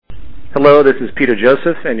Hello, this is Peter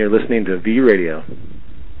Joseph, and you're listening to V Radio.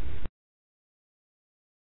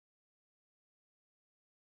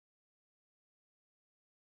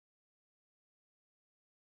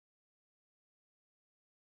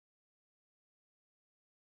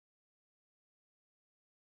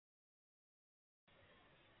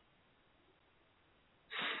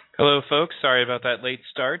 Hello, folks. Sorry about that late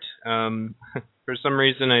start. For some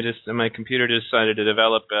reason, my computer decided to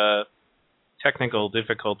develop technical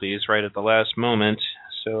difficulties right at the last moment,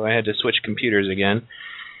 so I had to switch computers again.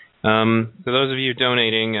 For those of you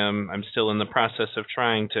donating, I'm still in the process of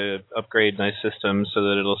trying to upgrade my system so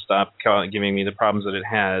that it'll stop giving me the problems that it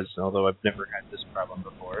has, although I've never had this problem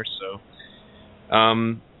before. So,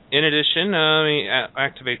 in addition, let me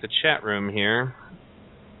activate the chat room here.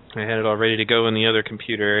 I had it all ready to go in the other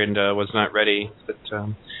computer and was not ready. But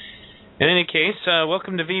in any case,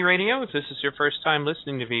 welcome to V Radio. If this is your first time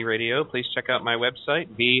listening to V Radio, please check out my website,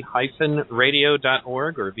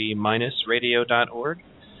 v-radio.org or v-radio.org.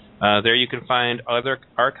 There you can find other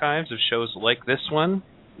archives of shows like this one.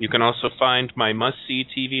 You can also find my must-see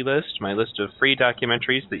TV list, my list of free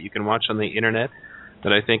documentaries that you can watch on the internet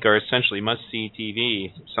that I think are essentially must-see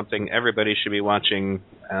TV, something everybody should be watching,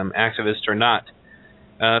 activist or not.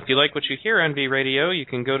 If you like what you hear on V Radio, you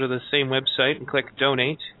can go to the same website and click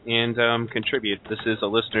Donate and contribute. This is a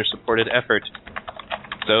listener-supported effort.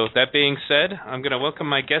 So, that being said, I'm going to welcome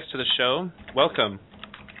my guest to the show. Welcome.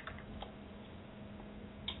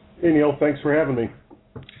 Hey, Neil. Thanks for having me.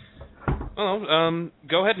 Well,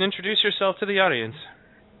 go ahead and introduce yourself to the audience.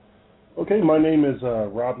 Okay, my name is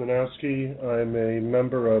Rob Nanowski. I'm a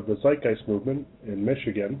member of the Zeitgeist Movement in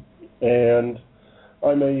Michigan, and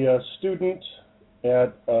I'm a student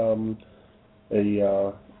at a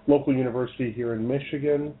local university here in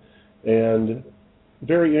Michigan, and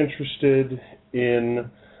very interested in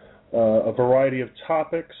a variety of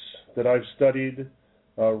topics that I've studied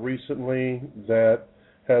recently that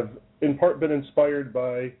have in part been inspired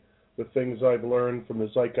by the things I've learned from the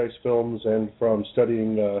Zeitgeist films and from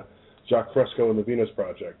studying Jacques Fresco and the Venus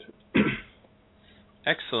Project.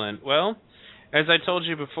 Excellent. Well, as I told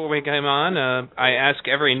you before we came on, I ask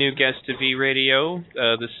every new guest to V Radio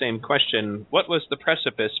the same question. What was the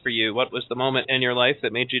precipice for you? What was the moment in your life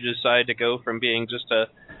that made you decide to go from being just a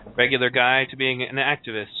regular guy to being an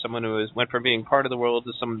activist, someone who went from being part of the world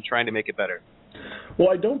to someone trying to make it better? Well,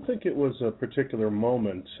 I don't think it was a particular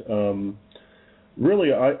moment.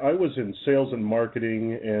 Really, I was in sales and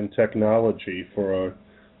marketing and technology for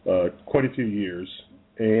quite a few years,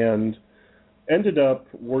 and ended up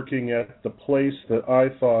working at the place that I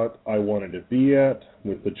thought I wanted to be at,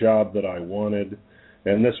 with the job that I wanted,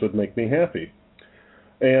 and this would make me happy.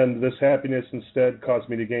 And this happiness instead caused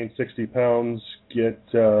me to gain 60 pounds, get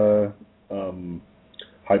high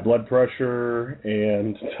blood pressure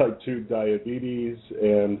and type 2 diabetes,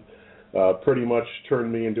 and pretty much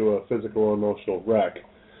turned me into a physical and emotional wreck.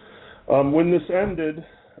 When this ended,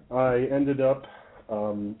 I ended up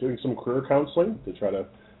doing some career counseling to try to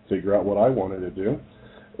figure out what I wanted to do,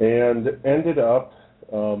 and ended up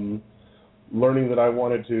learning that I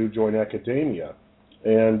wanted to join academia.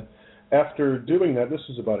 And after doing that, this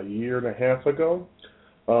was about a year and a half ago,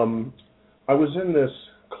 I was in this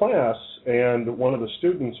class, and one of the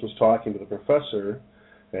students was talking to the professor,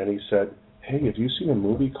 and he said, "Hey, have you seen a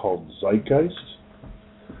movie called Zeitgeist?"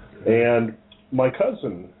 And my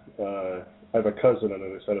cousin, I have a cousin on the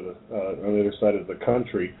other side of the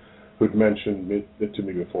country who'd mentioned it to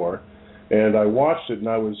me before, and I watched it, and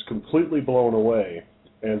I was completely blown away,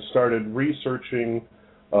 and started researching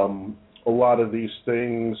a lot of these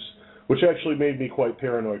things, which actually made me quite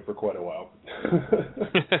paranoid for quite a while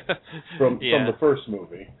from the first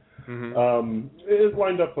movie. Mm-hmm. It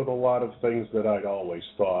lined up with a lot of things that I'd always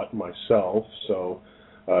thought myself, so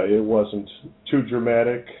it wasn't too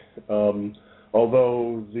dramatic,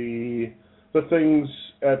 although the things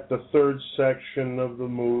at the third section of the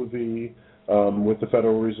movie with the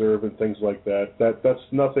Federal Reserve and things like that's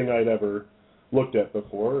nothing I'd ever looked at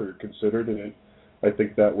before or considered, and I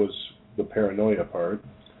think that was the paranoia part.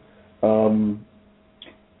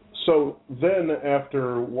 So then,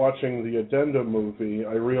 after watching the Addendum movie,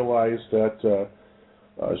 I realized that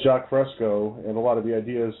Jacques Fresco and a lot of the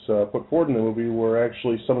ideas put forward in the movie were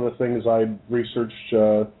actually some of the things I'd researched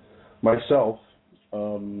myself,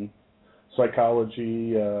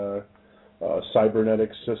 psychology,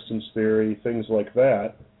 cybernetic systems theory, things like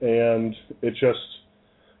that, and it just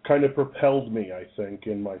kind of propelled me, I think,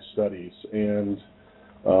 in my studies. And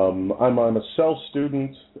I'm a Cell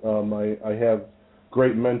student. I have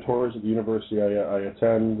great mentors at the university I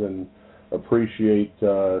attend and appreciate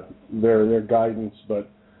their guidance, but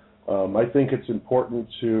I think it's important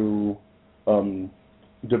to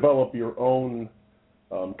develop your own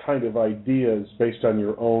kind of ideas based on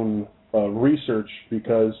your own research,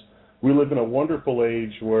 because we live in a wonderful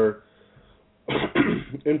age where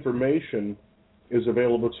information is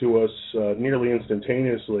available to us nearly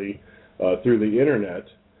instantaneously through the internet,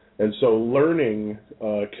 and so learning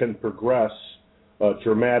can progress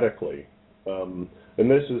dramatically. And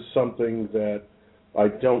this is something that I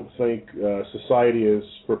don't think society is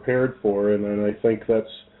prepared for, and I think that's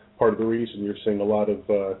part of the reason you're seeing a lot of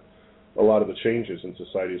the changes in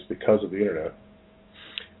society is because of the internet.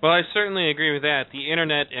 Well, I certainly agree with that. The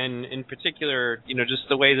internet, and in particular, just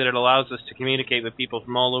the way that it allows us to communicate with people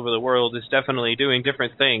from all over the world, is definitely doing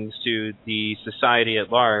different things to the society at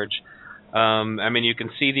large. You can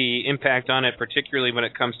see the impact on it, particularly when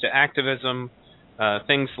it comes to activism.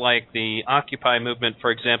 Things like the Occupy movement, for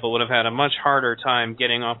example, would have had a much harder time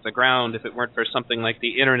getting off the ground if it weren't for something like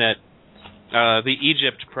the internet. The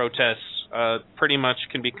Egypt protests pretty much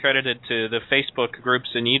can be credited to the Facebook groups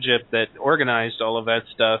in Egypt that organized all of that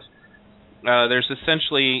stuff. There's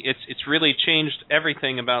essentially, it's really changed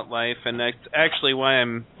everything about life, and that's actually why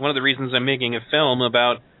one of the reasons I'm making a film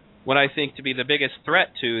about what I think to be the biggest threat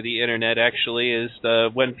to the internet actually is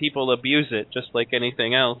when people abuse it, just like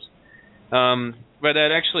anything else. But that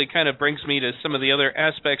actually kind of brings me to some of the other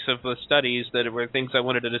aspects of the studies that were things I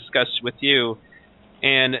wanted to discuss with you.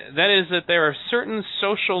 And that is that there are certain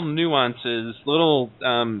social nuances, little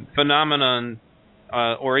phenomenon,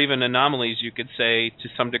 or even anomalies, you could say, to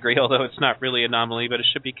some degree, although it's not really an anomaly, but it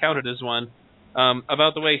should be counted as one,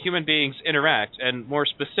 about the way human beings interact, and more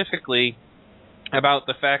specifically about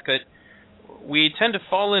the fact that we tend to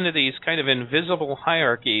fall into these kind of invisible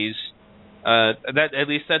hierarchies. That at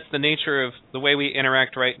least that's the nature of the way we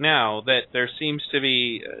interact right now, that there seems to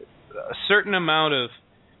be a certain amount of...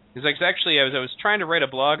 Because actually, I was trying to write a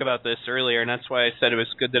blog about this earlier, and that's why I said it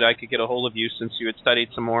was good that I could get a hold of you, since you had studied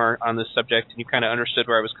some more on this subject and you kind of understood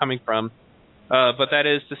where I was coming from. But that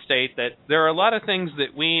is to state that there are a lot of things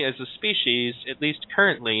that we as a species, at least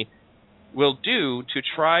currently, will do to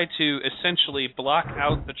try to essentially block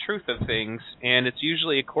out the truth of things, and it's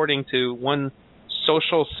usually according to one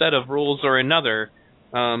social set of rules or another,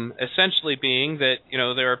 essentially being that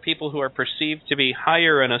there are people who are perceived to be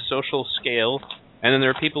higher on a social scale, and then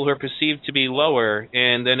there are people who are perceived to be lower,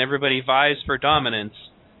 and then everybody vies for dominance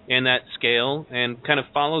in that scale and kind of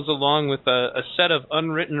follows along with a set of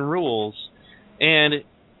unwritten rules. And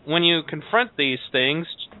when you confront these things,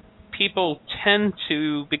 people tend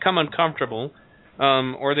to become uncomfortable,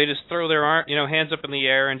 or they just throw their hands up in the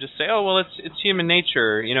air and just say, "Oh, well, it's human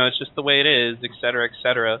nature, it's just the way it is," et cetera, et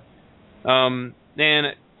cetera. And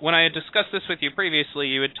when I had discussed this with you previously,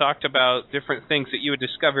 you had talked about different things that you had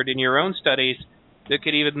discovered in your own studies that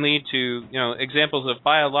could even lead to, examples of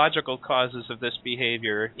biological causes of this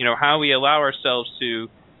behavior, how we allow ourselves to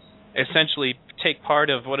essentially take part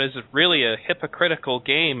of what is really a hypocritical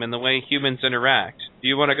game in the way humans interact. Do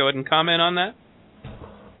you want to go ahead and comment on that?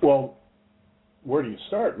 Well, where do you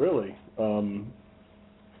start, really?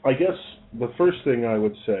 I guess the first thing I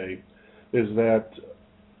would say is that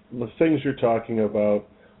the things you're talking about,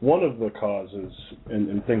 one of the causes,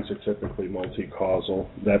 and things are typically multi-causal,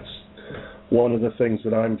 that's one of the things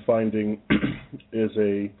that I'm finding is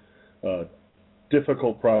a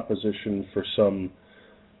difficult proposition for some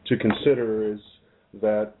to consider, is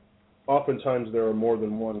that oftentimes there are more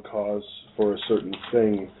than one cause for a certain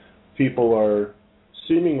thing. People are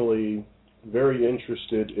seemingly very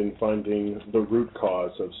interested in finding the root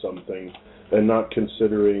cause of something and not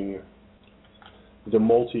considering the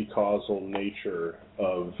multi-causal nature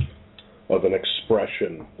of an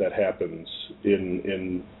expression that happens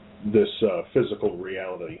in this physical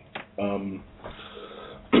reality.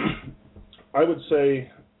 I would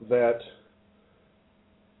say that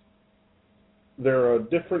there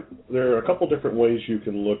are a couple different ways you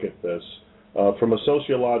can look at this. From a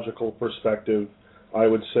sociological perspective, I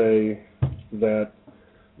would say that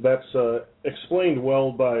that's explained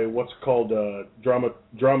well by what's called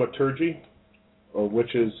dramaturgy,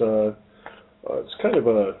 which is it's kind of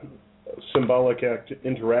a symbolic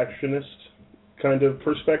interactionist kind of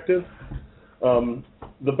perspective.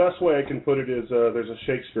 The best way I can put it is there's a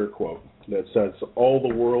Shakespeare quote that says, "All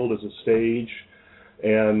the world is a stage,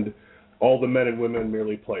 and all the men and women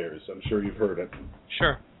merely players." I'm sure you've heard it.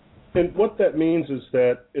 Sure. And what that means is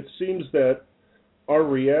that it seems that our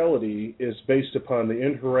reality is based upon the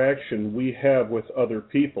interaction we have with other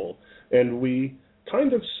people, and we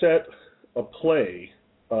kind of set a play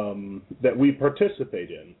that we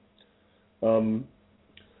participate in.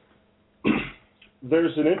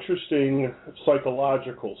 there's an interesting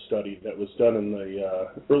psychological study that was done in the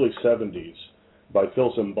early 70s by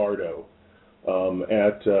Phil Zimbardo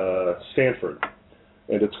at Stanford,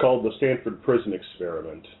 and it's called the Stanford Prison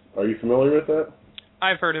Experiment. Are you familiar with that?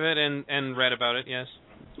 I've heard of it and read about it, yes.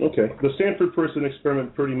 Okay. The Stanford Prison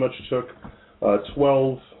Experiment pretty much took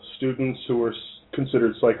 12 students who were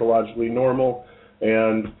considered psychologically normal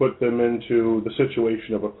and put them into the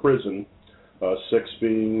situation of a prison, 6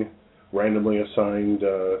 being randomly assigned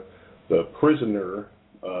the prisoner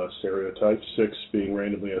stereotype, 6 being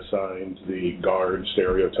randomly assigned the guard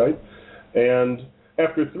stereotype. And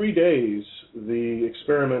after 3 days, the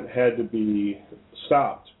experiment had to be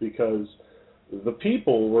stopped because the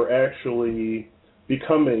people were actually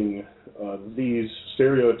becoming these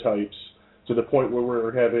stereotypes to the point where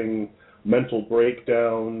we're having mental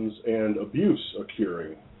breakdowns and abuse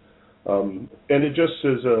occurring. And it just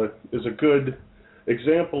is a good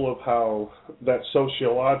example of how that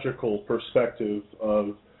sociological perspective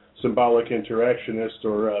of symbolic interactionist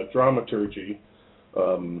or dramaturgy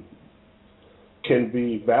can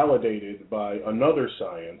be validated by another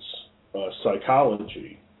science,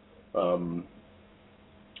 psychology.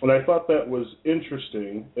 And I thought that was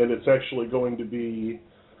interesting, and it's actually going to be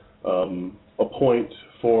a point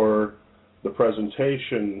for the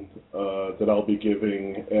presentation that I'll be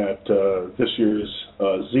giving at this year's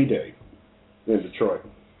Z-Day in Detroit.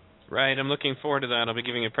 Right, I'm looking forward to that. I'll be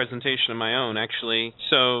giving a presentation of my own, actually.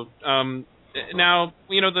 So, now,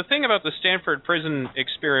 the thing about the Stanford Prison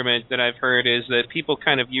Experiment that I've heard is that people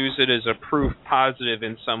kind of use it as a proof positive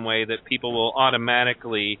in some way that people will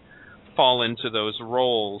automatically fall into those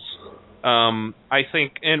roles. I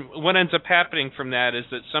think, and what ends up happening from that is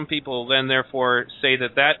that some people then therefore say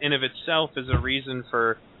that in of itself is a reason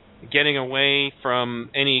for getting away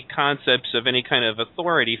from any concepts of any kind of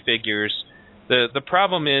authority figures. The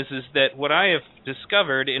problem is that what I have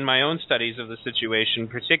discovered in my own studies of the situation,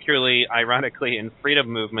 particularly ironically in freedom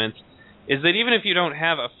movements, is that even if you don't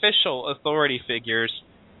have official authority figures,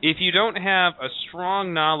 if you don't have a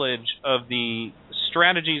strong knowledge of the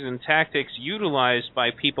strategies and tactics utilized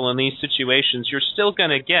by people in these situations, you're still going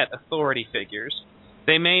to get authority figures.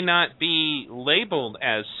 They may not be labeled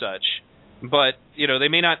as such, but they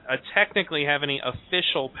may not technically have any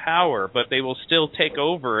official power, but they will still take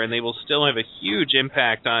over, and they will still have a huge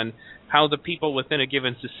impact on how the people within a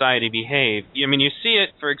given society behave. I mean, you see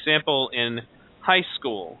it, for example, in high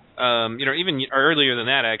school. Even earlier than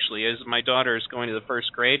that, actually, as my daughter is going to the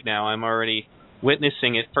first grade now, I'm already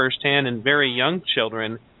witnessing it firsthand in very young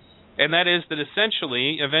children, and that is that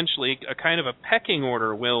eventually, a kind of a pecking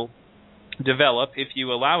order will develop, if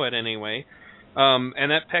you allow it anyway,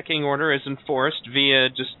 and that pecking order is enforced via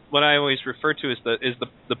just what I always refer to as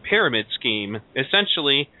the pyramid scheme.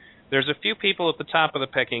 Essentially, there's a few people at the top of the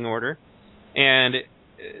pecking order, and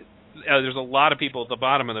there's a lot of people at the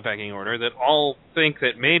bottom of the pecking order that all think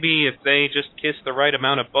that maybe if they just kiss the right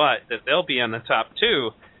amount of butt, that they'll be on the top too.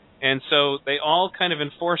 And so they all kind of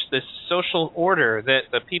enforce this social order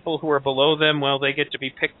that the people who are below them, well, they get to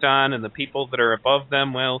be picked on, and the people that are above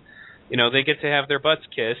them, well, they get to have their butts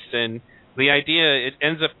kissed. And the idea, it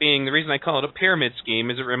ends up being, the reason I call it a pyramid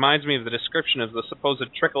scheme is it reminds me of the description of the supposed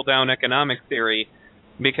trickle-down economic theory,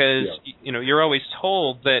 because, you're always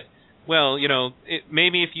told that, well,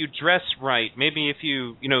 maybe if you dress right, maybe if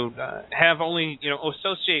you, have only,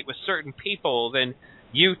 associate with certain people, then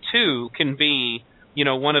you too can be,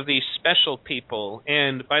 one of these special people.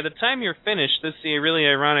 And by the time you're finished, the really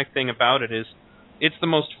ironic thing about it is it's the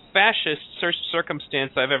most fascist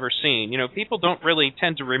circumstance I've ever seen. People don't really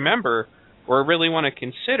tend to remember or really want to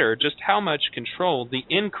consider just how much control the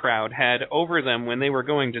in-crowd had over them when they were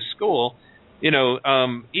going to school.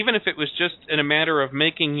 Even if it was just in a matter of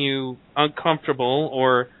making you uncomfortable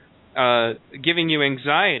or giving you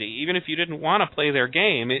anxiety, even if you didn't want to play their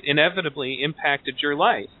game, it inevitably impacted your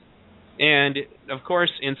life. And, of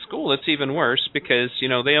course, in school it's even worse because,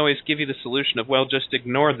 they always give you the solution of, well, just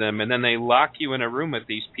ignore them, and then they lock you in a room with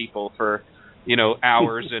these people for,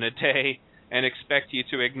 hours in a day and expect you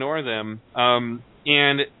to ignore them.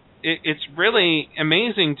 And it's really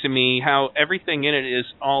amazing to me how everything in it is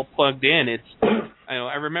all plugged in.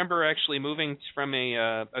 I remember actually moving from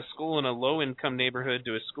a school in a low-income neighborhood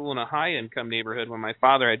to a school in a high-income neighborhood when my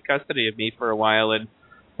father had custody of me for a while. And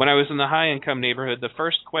when I was in the high-income neighborhood, the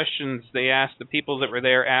first questions the people that were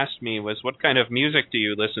there asked me was, what kind of music do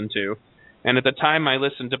you listen to? And at the time I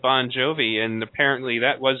listened to Bon Jovi, and apparently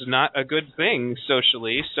that was not a good thing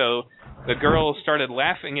socially, so the girl started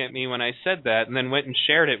laughing at me when I said that and then went and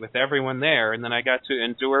shared it with everyone there, and then I got to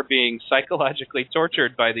endure being psychologically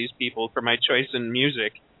tortured by these people for my choice in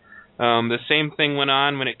music. The same thing went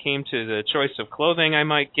on when it came to the choice of clothing I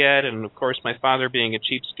might get, and of course my father, being a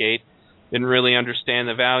cheapskate, didn't really understand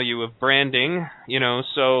the value of branding,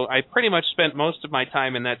 so I pretty much spent most of my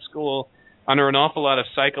time in that school under an awful lot of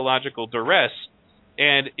psychological duress.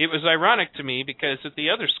 And it was ironic to me because at the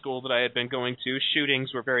other school that I had been going to,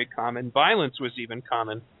 shootings were very common, violence was even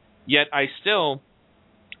common, yet I still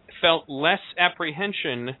felt less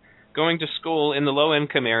apprehension going to school in the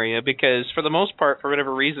low-income area because, for the most part, for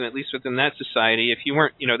whatever reason, at least within that society, if you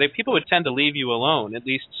weren't, people would tend to leave you alone, at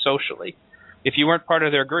least socially. If you weren't part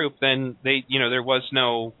of their group, then there was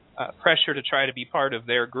no pressure to try to be part of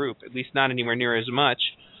their group, at least not anywhere near as much.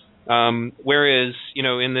 Whereas,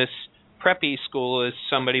 in this preppy school, as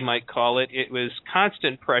somebody might call it, it was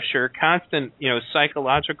constant pressure, constant,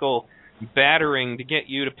 psychological battering to get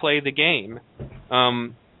you to play the game.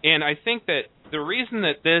 And I think that the reason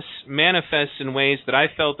that this manifests in ways that I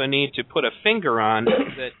felt the need to put a finger on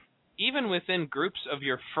is that even within groups of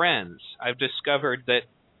your friends, I've discovered that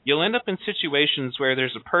you'll end up in situations where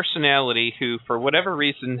there's a personality who, for whatever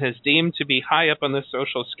reason, has deemed to be high up on the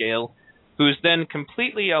social scale, who's then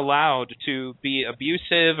completely allowed to be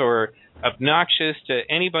abusive or obnoxious to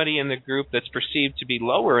anybody in the group that's perceived to be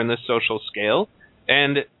lower in the social scale,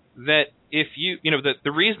 and that if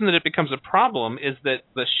the reason that it becomes a problem is that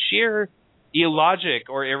the sheer illogic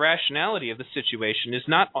or irrationality of the situation is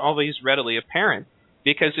not always readily apparent.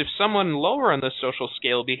 Because if someone lower on the social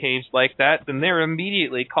scale behaves like that, then they're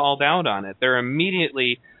immediately called out on it. They're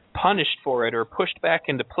immediately punished for it or pushed back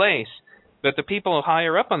into place. But the people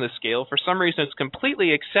higher up on the scale, for some reason, it's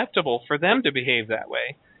completely acceptable for them to behave that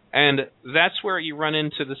way. And that's where you run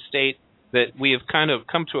into the state that we have kind of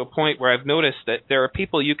come to a point where I've noticed that there are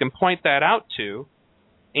people you can point that out to,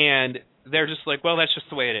 and they're just like, well, that's just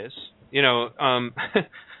the way it is. You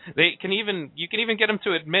can even get them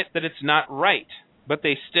to admit that it's not right, but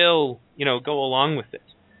they still, go along with it.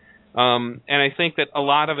 And I think that a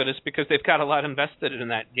lot of it is because they've got a lot invested in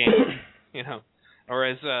that game, Or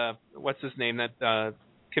as what's his name, that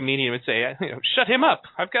comedian would say, shut him up.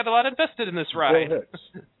 I've got a lot invested in this ride. Bill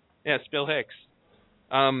Hicks. Yes, Bill Hicks.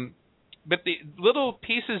 But the little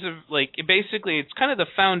pieces of, basically, it's kind of the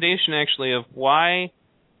foundation, actually, of why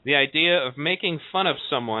the idea of making fun of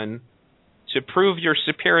someone to prove your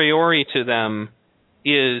superiority to them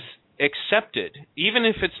is accepted. Even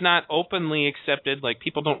if it's not openly accepted, like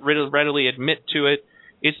people don't readily admit to it,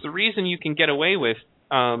 it's the reason you can get away with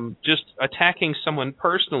just attacking someone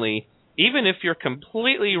personally, even if you're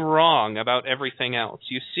completely wrong about everything else.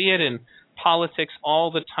 You see it in politics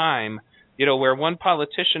all the time, where one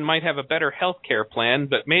politician might have a better health care plan,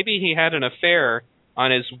 but maybe he had an affair on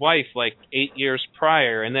his wife 8 years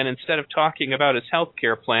prior, and then instead of talking about his health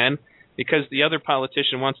care plan, because the other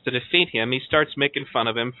politician wants to defeat him, he starts making fun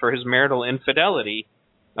of him for his marital infidelity.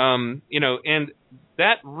 And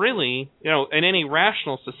that really, in any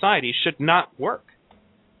rational society should not work.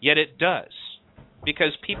 Yet it does.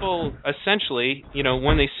 Because people essentially,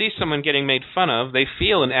 when they see someone getting made fun of, they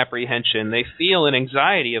feel an apprehension. They feel an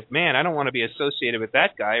anxiety of, man, I don't want to be associated with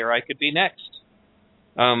that guy, or I could be next.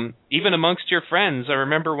 Even amongst your friends, I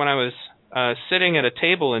remember when I was sitting at a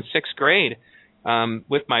table in 6th grade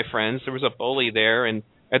with my friends, there was a bully there, and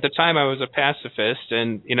at the time I was a pacifist,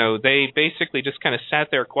 and, they basically just kind of sat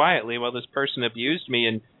there quietly while this person abused me,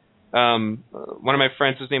 and one of my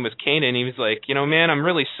friends, his name was Kanan, he was like, man, I'm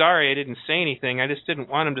really sorry I didn't say anything. I just didn't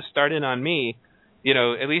want him to start in on me.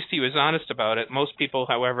 At least he was honest about it. Most people,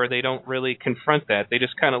 however, they don't really confront that. They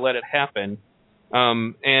just kind of let it happen.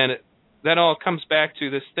 And that all comes back to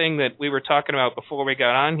this thing that we were talking about before we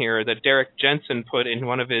got on here that Derek Jensen put in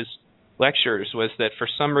one of his lectures, was that for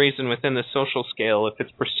some reason within the social scale, if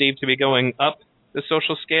it's perceived to be going up the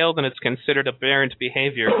social scale, then it's considered aberrant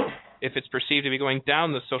behavior. If it's perceived to be going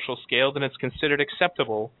down the social scale, then it's considered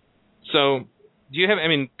acceptable. So do you have,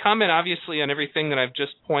 comment obviously on everything that I've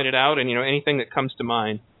just pointed out and, anything that comes to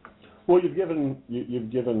mind. Well, you've given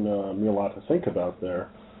me a lot to think about there.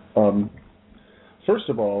 First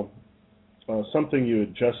of all, something you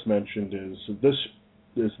had just mentioned is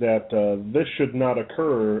that this should not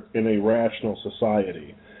occur in a rational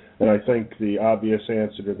society. And I think the obvious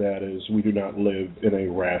answer to that is we do not live in a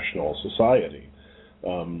rational society.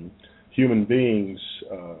 Human beings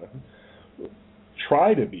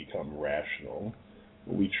try to become rational.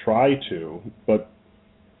 We try to, but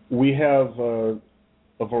we have a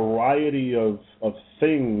variety of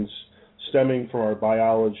things stemming from our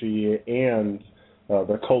biology and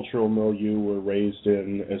the cultural milieu we're raised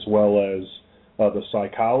in, as well as the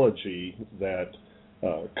psychology that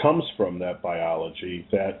comes from that biology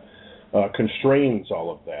that constrains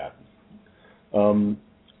all of that.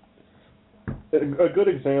 A good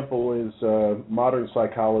example is modern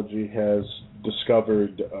psychology has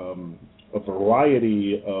discovered a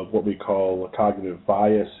variety of what we call cognitive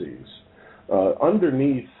biases.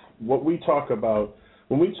 Underneath what we talk about,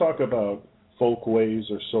 when we talk about folkways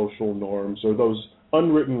or social norms or those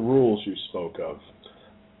unwritten rules you spoke of,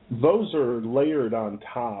 those are layered on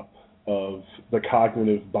top of the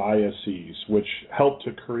cognitive biases, which help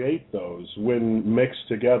to create those when mixed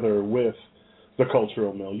together with the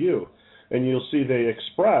cultural milieu. And you'll see they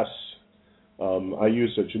express, I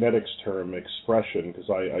use a genetics term, expression, because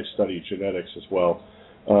I study genetics as well.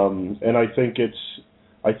 And I think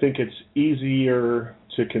it's easier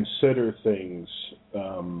to consider things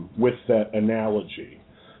with that analogy.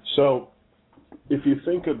 So if you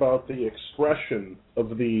think about the expression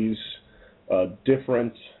of these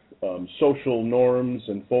different social norms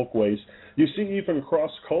and folkways, you see even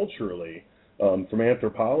cross-culturally from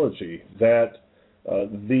anthropology that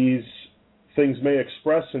these things may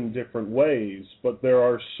express in different ways, but there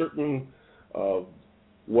are certain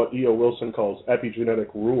what E.O. Wilson calls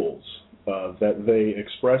epigenetic rules that they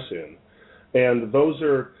express in. And those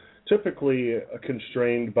are typically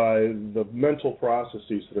constrained by the mental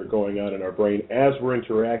processes that are going on in our brain as we're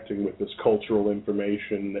interacting with this cultural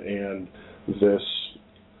information and this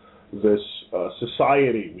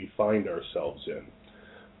society we find ourselves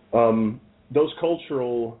in. Those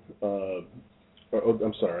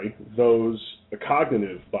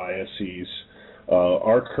cognitive biases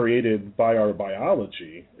are created by our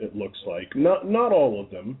biology, it looks like. Not all of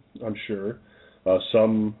them, I'm sure.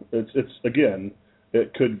 Some,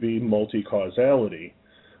 it could be multi-causality.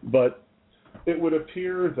 But it would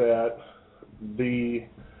appear that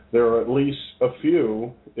there are at least a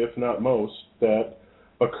few, if not most, that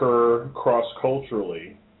occur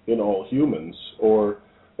cross-culturally in all humans, or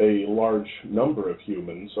a large number of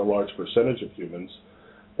humans, a large percentage of humans,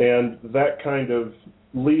 and that kind of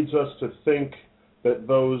leads us to think that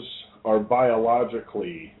those are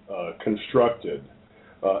biologically constructed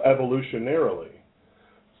evolutionarily.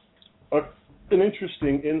 An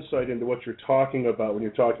interesting insight into what you're talking about when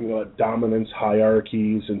you're talking about dominance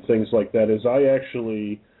hierarchies and things like that is I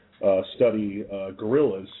actually study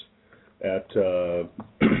gorillas at the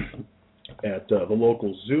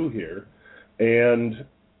local zoo here, and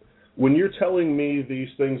when you're telling me these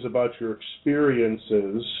things about your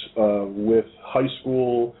experiences with high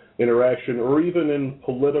school interaction or even in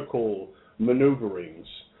political maneuverings,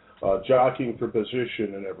 jockeying for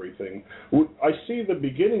position and everything, I see the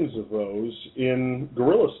beginnings of those in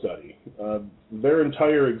gorilla study. Their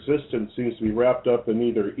entire existence seems to be wrapped up in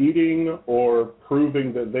either eating or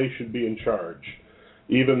proving that they should be in charge,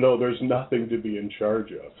 even though there's nothing to be in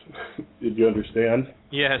charge of. Did you understand?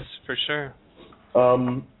 Yes, for sure.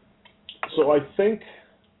 So I think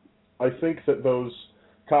that those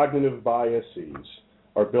cognitive biases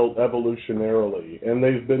are built evolutionarily, and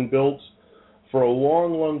they've been built for a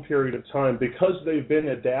long, long period of time because they've been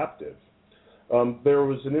adaptive. There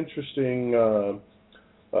was an interesting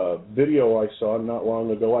video I saw not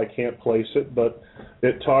long ago. I can't place it, but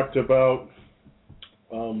it talked about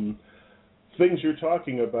things you're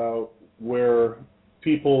talking about where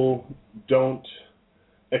people don't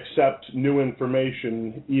accept new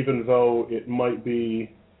information even though it might be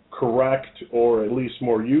correct or at least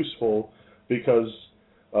more useful because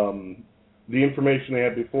the information they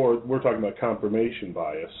had before, we're talking about confirmation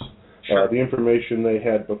bias. Sure. The information they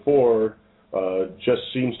had before just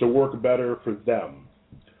seems to work better for them.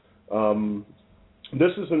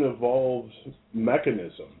 This is an evolved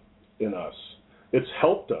mechanism in us. It's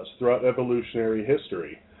helped us throughout evolutionary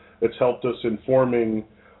history. It's helped us in forming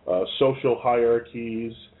social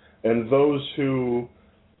hierarchies, and those who,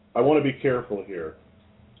 I want to be careful here.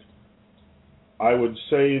 I would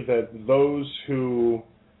say that those who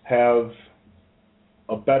have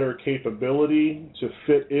a better capability to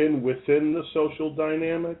fit in within the social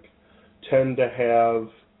dynamic tend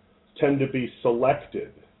to be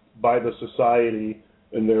selected by the society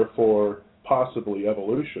and therefore possibly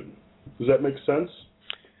evolution. Does that make sense?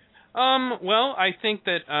 Well, I think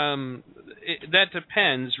that that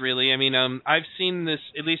depends, really. I mean, I've seen this,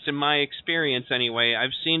 at least in my experience anyway,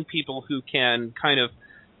 I've seen people who can kind of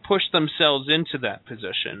push themselves into that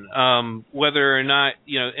position. Whether or not,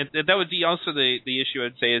 and that would be also the issue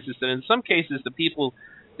I'd say is that in some cases the people,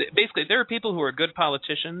 basically there are people who are good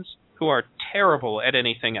politicians who are terrible at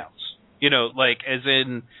anything else. Like as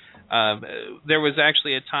in, there was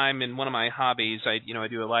actually a time in one of my hobbies, I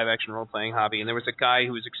do a live action role playing hobby, and there was a guy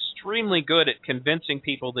who was extremely good at convincing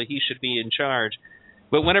people that he should be in charge.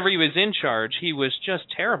 But whenever he was in charge, he was just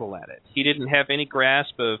terrible at it. He didn't have any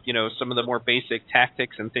grasp of, some of the more basic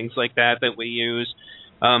tactics and things like that we use.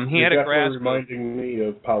 He You're had a definitely grasp. reminding me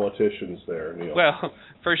of politicians there, Neil. Well,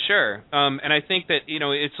 for sure. And I think that,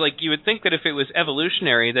 it's like you would think that if it was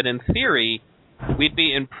evolutionary, that in theory we'd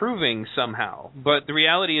be improving somehow. But the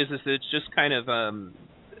reality is that it's just kind of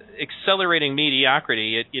accelerating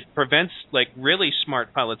mediocrity. It prevents like really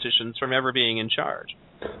smart politicians from ever being in charge.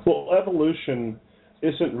 Well, evolution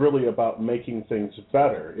isn't really about making things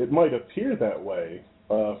better. It might appear that way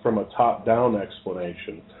from a top-down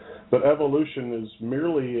explanation, but evolution is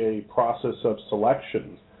merely a process of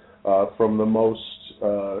selection from the most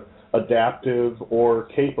adaptive or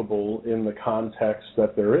capable in the context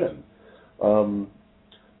that they're in.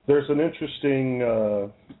 There's an interesting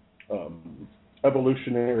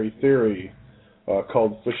evolutionary theory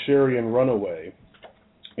called Fisherian runaway.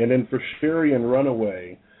 And in Fisherian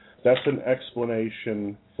runaway, that's an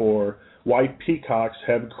explanation for why peacocks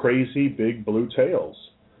have crazy big blue tails.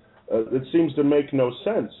 It seems to make no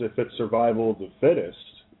sense if it's survival of the fittest,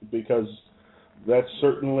 because that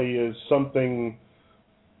certainly is something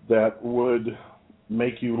that would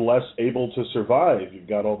make you less able to survive. You've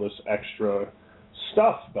got all this extra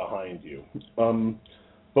stuff behind you.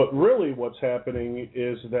 But really what's happening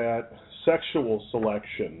is that sexual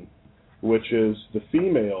selection, which is the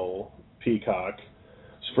female peacock,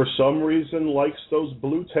 for some reason likes those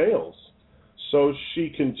blue tails. So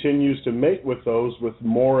she continues to mate with those with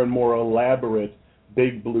more and more elaborate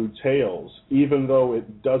big blue tails, even though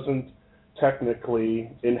it doesn't technically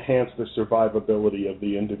enhance the survivability of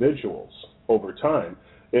the individuals over time.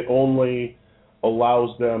 It only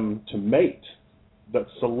allows them to mate. That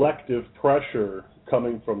selective pressure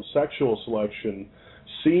coming from sexual selection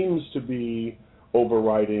seems to be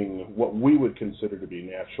overriding what we would consider to be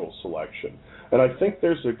natural selection. And I think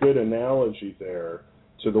there's a good analogy there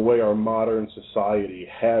to the way our modern society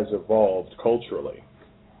has evolved culturally.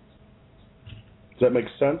 Does that make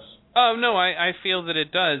sense? Oh, no, I feel that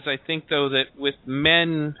it does. I think, though, that with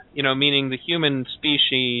men, meaning the human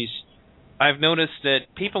species, I've noticed that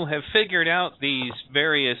people have figured out these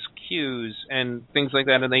various cues and things like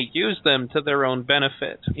that, and they use them to their own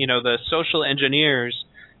benefit. The social engineers,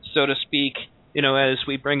 so to speak, as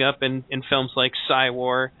we bring up in films like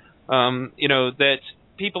Psywar, that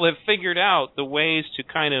people have figured out the ways to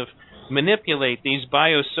kind of manipulate these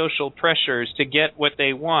biosocial pressures to get what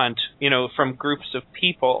they want, from groups of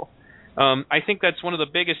people. I think that's one of the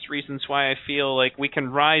biggest reasons why I feel like we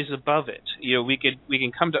can rise above it. We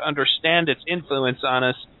can come to understand its influence on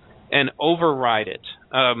us and override it.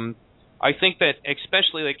 I think that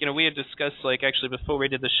especially we had discussed actually before we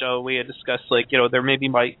did the show, we had discussed there may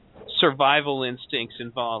be survival instincts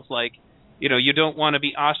involved. You don't want to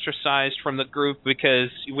be ostracized from the group because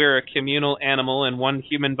we're a communal animal, and one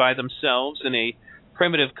human by themselves in a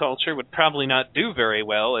primitive culture would probably not do very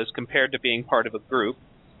well as compared to being part of a group.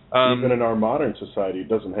 Even in our modern society, it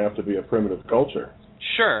doesn't have to be a primitive culture.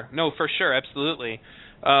 Sure. No, for sure. Absolutely.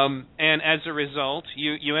 And as a result,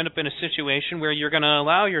 you end up in a situation where you're going to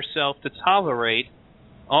allow yourself to tolerate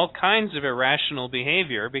all kinds of irrational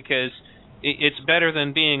behavior because it's better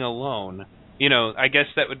than being alone. I guess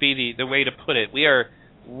that would be the way to put it. We are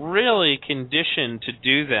really conditioned to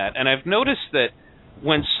do that. And I've noticed that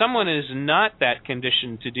when someone is not that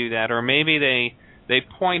conditioned to do that, or maybe they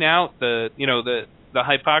point out the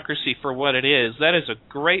hypocrisy for what it is, that is a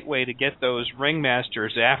great way to get those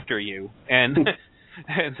ringmasters after you. And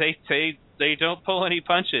they don't pull any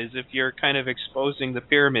punches if you're kind of exposing the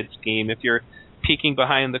pyramid scheme, if you're peeking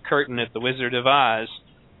behind the curtain at the Wizard of Oz.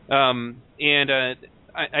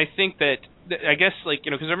 I think that, I guess,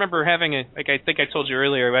 because I remember having I think I told you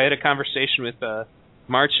earlier, I had a conversation with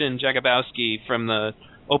Marcin Jagabowski from the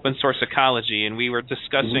Open Source Ecology, and we were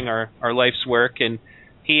discussing our life's work, and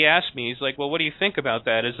he asked me, he's like, well, what do you think about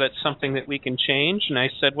that? Is that something that we can change? And I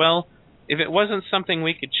said, well, if it wasn't something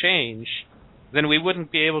we could change, then we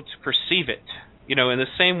wouldn't be able to perceive it. In the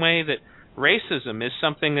same way that racism is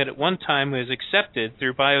something that at one time was accepted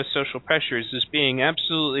through biosocial pressures as being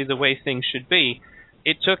absolutely the way things should be,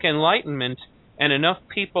 it took enlightenment and enough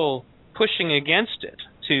people pushing against it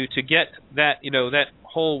to get that, that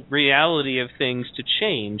whole reality of things to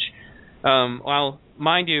change. While,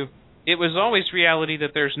 mind you, it was always reality that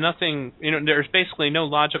there's nothing, there's basically no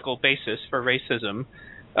logical basis for racism.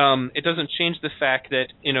 It doesn't change the fact that,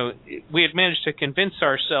 we had managed to convince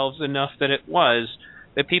ourselves enough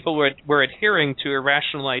that people were adhering to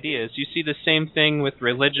irrational ideas. You see the same thing with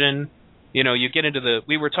religion. You get into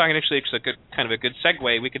we were talking, actually, it's kind of a good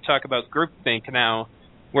segue. We could talk about groupthink now,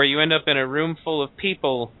 where you end up in a room full of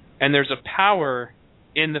people, and there's a power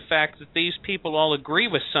in the fact that these people all agree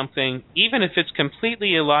with something, even if it's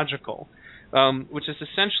completely illogical. which is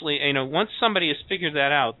essentially, once somebody has figured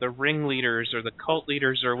that out, the ringleaders or the cult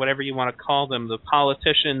leaders or whatever you want to call them, the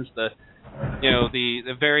politicians, the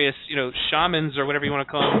various, shamans or whatever you want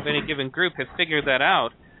to call them of any given group have figured that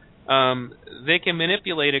out, they can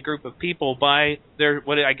manipulate a group of people by their,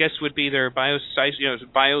 what I guess would be their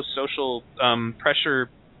biosocial pressure,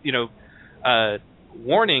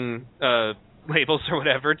 warning labels or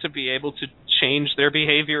whatever, to be able to change their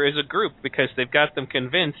behavior as a group, because they've got them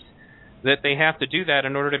convinced that they have to do that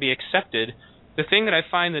in order to be accepted. The thing that I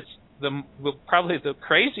find that's probably the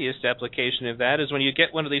craziest application of that is when you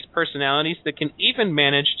get one of these personalities that can even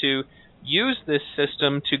manage to use this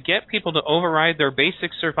system to get people to override their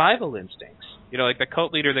basic survival instincts. Like the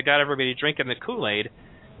cult leader that got everybody drinking the Kool-Aid,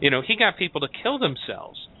 he got people to kill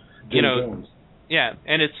themselves. Yeah,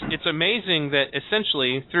 and it's amazing that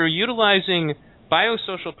essentially through utilizing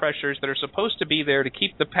biosocial pressures that are supposed to be there to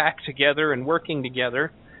keep the pack together and working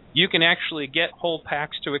together, you can actually get whole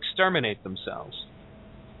packs to exterminate themselves.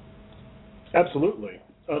 Absolutely.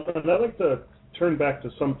 And I'd like to turn back to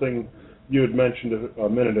something you had mentioned a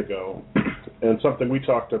minute ago, and something we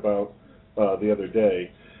talked about the other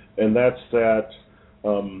day, and that's that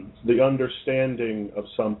the understanding of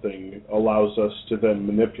something allows us to then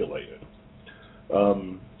manipulate it.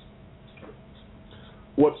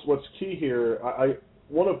 What's key here,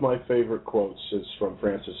 one of my favorite quotes is from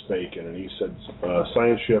Francis Bacon, and he said,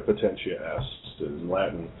 "Scientia potentia est," in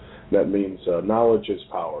Latin. That means knowledge is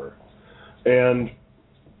power. And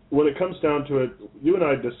when it comes down to it, you and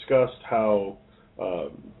I discussed how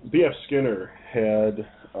B.F. Skinner had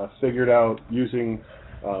figured out, using,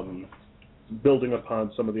 building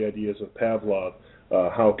upon some of the ideas of Pavlov,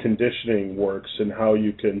 how conditioning works and how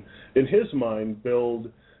you can, in his mind,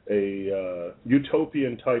 build a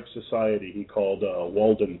utopian-type society he called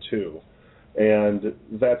Walden 2. And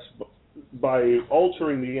that's by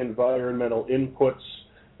altering the environmental inputs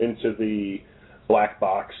into the black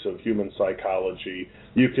box of human psychology,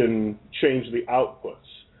 you can change the outputs.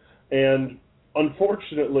 And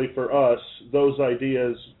unfortunately for us, those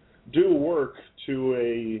ideas do work to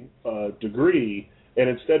a degree, and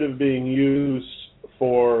instead of being used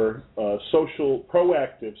for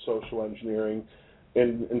proactive social engineering,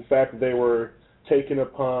 in fact, they were taken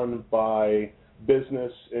upon by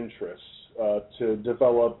business interests to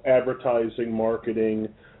develop advertising, marketing,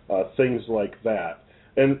 things like that.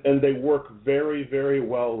 And they work very, very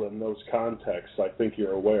well in those contexts. I think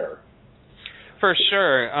you're aware. For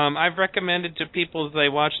sure. I've recommended to people that they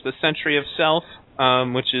watch The Century of Self,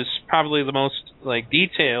 which is probably the most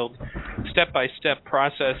detailed step-by-step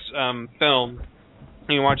process film.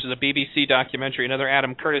 You can watch it as a BBC documentary, another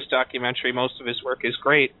Adam Curtis documentary. Most of his work is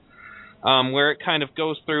great, where it kind of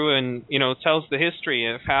goes through and tells the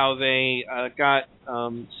history of how they got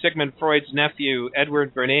Sigmund Freud's nephew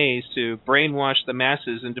Edward Bernays to brainwash the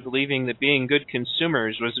masses into believing that being good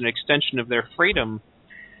consumers was an extension of their freedom.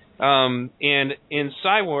 And in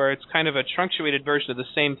Psywar, it's kind of a truncated version of the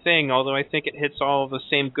same thing, although I think it hits all of the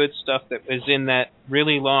same good stuff that was in that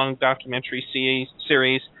really long documentary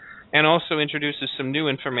series, and also introduces some new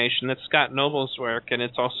information. That's Scott Noble's work, and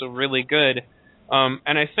it's also really good.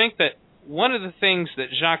 And I think that one of the things that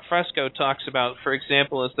Jacques Fresco talks about, for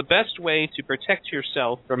example, is the best way to protect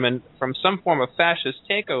yourself from some form of fascist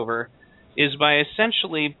takeover is by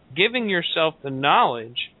essentially giving yourself the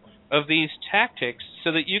knowledge of these tactics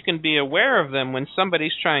so that you can be aware of them when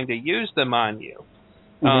somebody's trying to use them on you.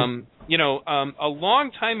 Mm-hmm. A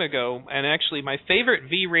long time ago, and actually my favorite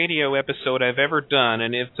V-Radio episode I've ever done,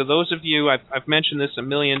 and if to those of you, I've mentioned this a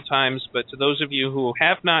million times, but to those of you who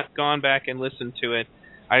have not gone back and listened to it,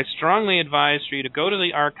 I strongly advise for you to go to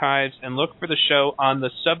the archives and look for the show on the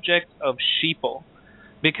subject of sheeple,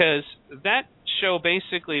 because that show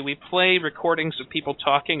basically, we play recordings of people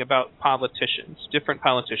talking about politicians, different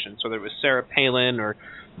politicians, whether it was Sarah Palin or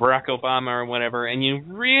Barack Obama or whatever, and you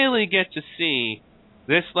really get to see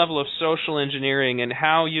this level of social engineering and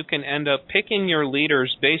how you can end up picking your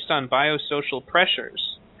leaders based on biosocial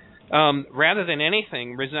pressures, rather than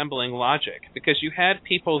anything resembling logic. Because you had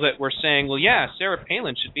people that were saying, well, yeah, Sarah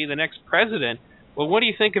Palin should be the next president. Well, what do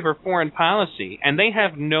you think of her foreign policy? And they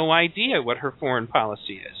have no idea what her foreign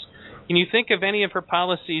policy is. Can you think of any of her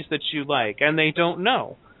policies that you like? And they don't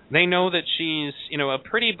know. They know that she's, a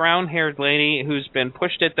pretty brown-haired lady who's been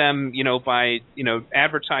pushed at them, by,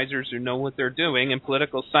 advertisers who know what they're doing and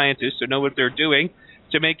political scientists who know what they're doing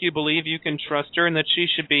to make you believe you can trust her and that she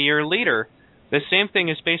should be your leader. The same thing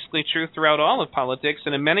is basically true throughout all of politics,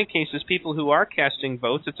 and in many cases, people who are casting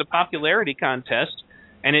votes, it's a popularity contest,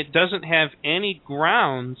 and it doesn't have any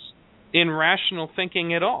grounds in rational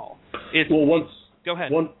thinking at all. Go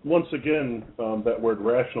ahead. Once again, that word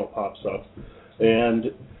rational pops up, and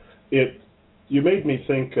you made me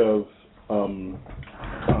think of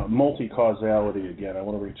multi-causality again. I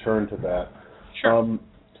want to return to that. Sure.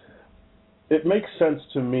 It makes sense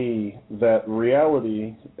to me that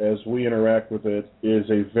reality, as we interact with it, is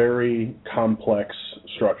a very complex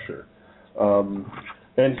structure.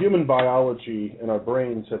 And human biology and our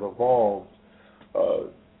brains have evolved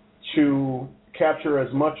to capture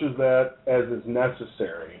as much of that as is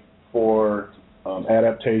necessary for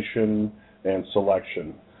adaptation and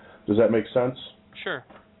selection. Does that make sense? Sure.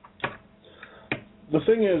 The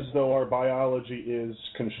thing is, though, our biology is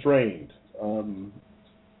constrained.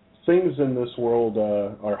 Things in this world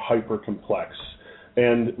are hyper-complex.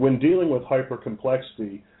 And when dealing with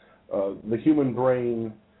hyper-complexity, the human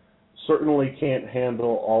brain certainly can't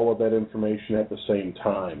handle all of that information at the same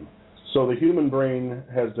time. So the human brain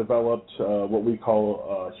has developed what we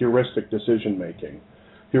call heuristic decision-making.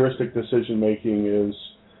 Heuristic decision-making is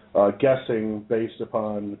guessing based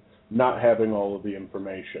upon not having all of the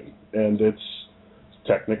information. And it's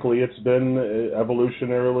been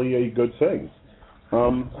evolutionarily a good thing.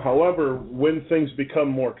 However, when things become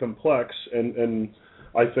more complex, and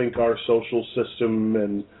I think our social system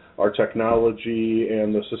and our technology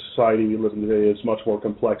and the society we live in today is much more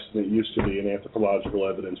complex than it used to be, and anthropological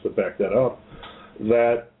evidence would back that up,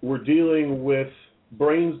 that we're dealing with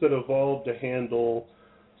brains that evolved to handle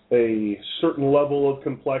a certain level of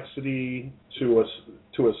complexity to a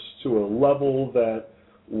level that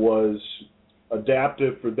was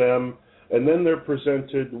adaptive for them, and then they're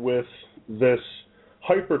presented with this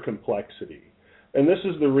hypercomplexity. And this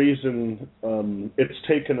is the reason it's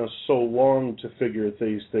taken us so long to figure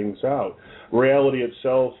these things out. Reality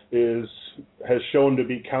itself has shown to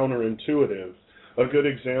be counterintuitive. A good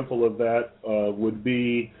example of that would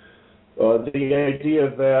be the idea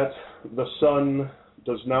that the sun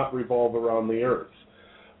does not revolve around the earth.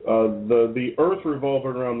 The earth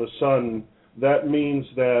revolving around the sun, that means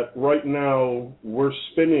that right now we're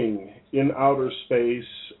spinning in outer space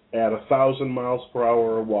at 1,000 miles per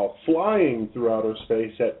hour while flying through outer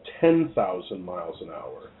space at 10,000 miles an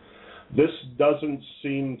hour. This doesn't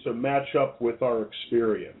seem to match up with our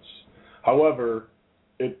experience. However,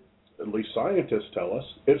 at least scientists tell us,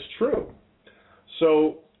 it's true.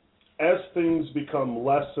 So as things become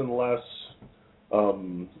less and less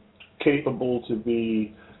capable to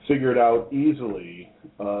be figured out easily,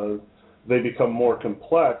 they become more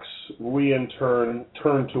complex, we in turn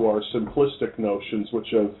turn to our simplistic notions, which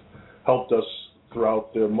have helped us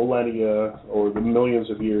throughout the millennia or the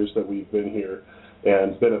millions of years that we've been here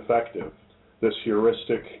and been effective, this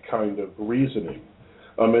heuristic kind of reasoning.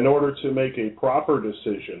 In order to make a proper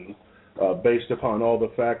decision based upon all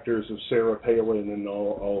the factors of Sarah Palin and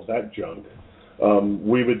all that junk,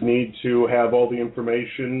 we would need to have all the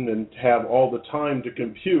information and have all the time to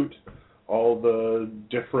compute all the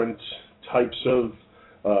different types of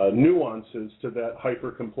nuances to that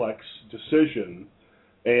hyper-complex decision.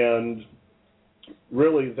 And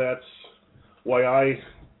really that's why I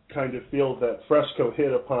kind of feel that Fresco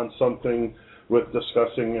hit upon something with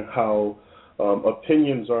discussing how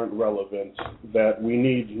opinions aren't relevant, that we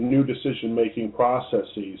need new decision-making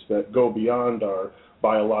processes that go beyond our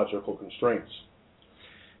biological constraints.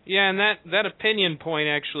 Yeah, and that opinion point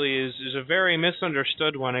actually is a very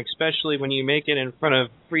misunderstood one, especially when you make it in front of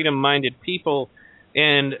freedom-minded people.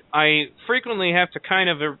 And I frequently have to kind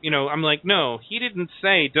of, I'm like, no, he didn't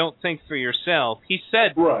say don't think for yourself. He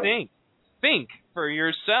said think for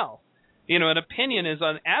yourself. An opinion is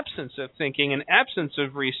an absence of thinking, an absence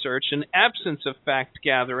of research, an absence of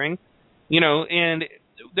fact-gathering, and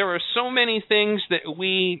there are so many things that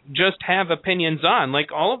we just have opinions on.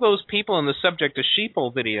 Like all of those people in the Subject of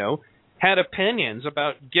Sheeple video had opinions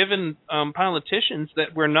about given politicians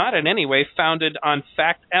that were not in any way founded on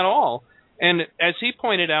fact at all. And as he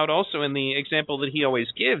pointed out also in the example that he always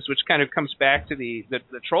gives, which kind of comes back to the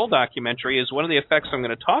Troll documentary, is one of the effects I'm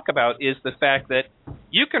going to talk about is the fact that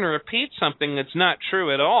you can repeat something that's not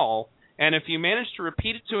true at all, and if you manage to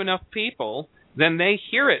repeat it to enough people, then they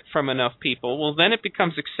hear it from enough people, well, then it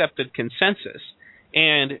becomes accepted consensus.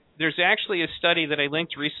 And there's actually a study that I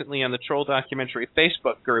linked recently on the Troll documentary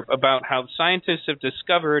Facebook group about how scientists have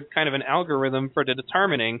discovered kind of an algorithm for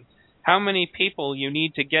determining how many people you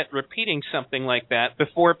need to get repeating something like that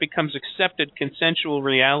before it becomes accepted consensual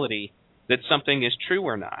reality that something is true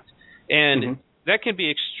or not. And that can be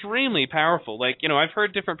extremely powerful. Like, I've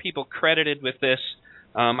heard different people credited with this.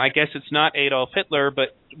 I guess it's not Adolf Hitler,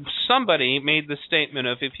 but somebody made the statement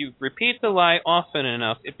of if you repeat the lie often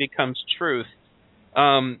enough, it becomes truth.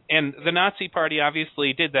 And the Nazi Party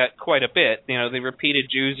obviously did that quite a bit. You know, they repeated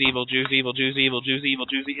Jews evil, Jews evil, Jews evil, Jews evil,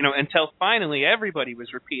 Jews evil, you know, until finally everybody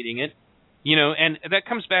was repeating it. You know, and that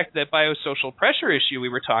comes back to that biosocial pressure issue we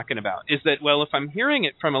were talking about, is that, well, if I'm hearing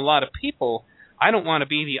it from a lot of people, I don't want to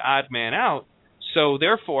be the odd man out. So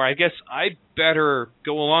therefore, I guess I better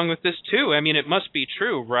go along with this too. I mean, it must be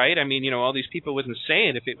true, right? I mean, you know, all these people wouldn't say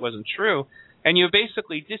it if it wasn't true. And you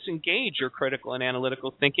basically disengage your critical and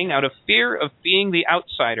analytical thinking out of fear of being the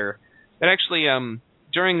outsider. That actually,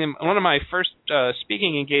 during one of my first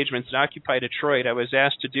speaking engagements at Occupy Detroit, I was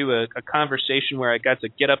asked to do a conversation where I got to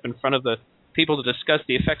get up in front of the people to discuss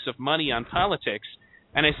the effects of money on politics.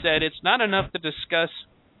 And I said, it's not enough to discuss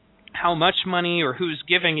how much money or who's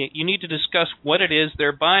giving it. You need to discuss what it is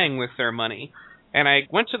they're buying with their money. And I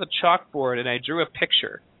went to the chalkboard and I drew a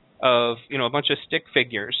picture of, you know, a bunch of stick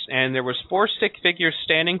figures. And there was 4 stick figures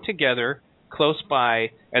standing together close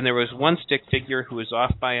by, and there was one stick figure who was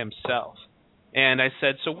off by himself. And I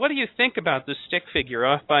said, so what do you think about this stick figure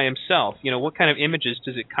off by himself? You know, what kind of images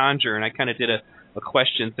does it conjure? And I kind of did a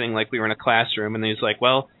question thing like we were in a classroom, and he was like,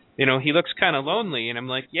 well, you know, he looks kind of lonely. And I'm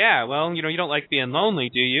like, yeah, well, you know, you don't like being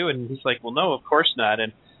lonely, do you? And he's like, well, no, of course not.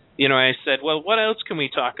 And, you know, I said, well, what else can we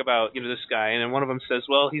talk about, you know, this guy? And then one of them says,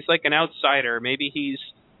 well, he's like an outsider. Maybe he's,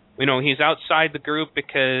 you know, he's outside the group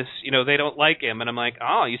because, you know, they don't like him. And I'm like,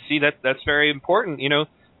 oh, you see, that's very important. You know,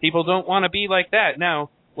 people don't want to be like that.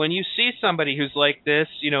 Now, when you see somebody who's like this,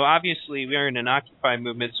 you know, obviously we're in an Occupy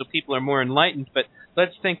movement, so people are more enlightened. But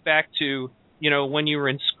let's think back to, you know, when you were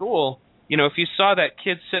in school. You know, if you saw that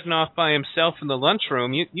kid sitting off by himself in the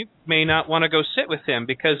lunchroom, you may not want to go sit with him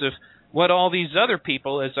because of what all these other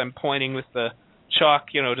people, as I'm pointing with the chalk,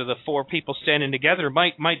 you know, to the 4 people standing together,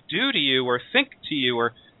 might do to you or think to you,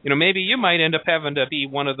 or, you know, maybe you might end up having to be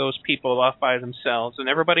one of those people off by themselves. And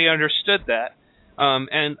everybody understood that.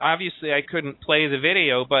 And obviously I couldn't play the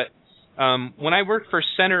video, but when I worked for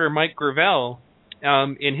Senator Mike Gravel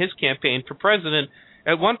in his campaign for president,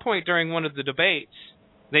 at one point during one of the debates,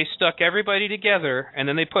 they stuck everybody together, and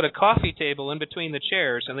then they put a coffee table in between the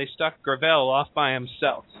chairs, and they stuck Gravel off by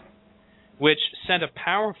himself, which sent a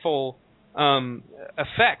powerful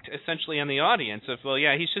effect, essentially, on the audience of, well,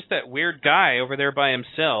 yeah, he's just that weird guy over there by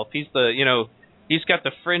himself. He's the, you know, he's got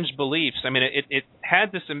the fringe beliefs. I mean, it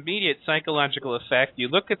had this immediate psychological effect. You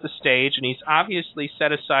look at the stage, and he's obviously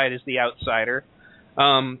set aside as the outsider.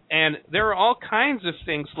 And there are all kinds of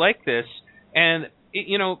things like this, and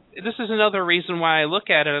you know, this is another reason why I look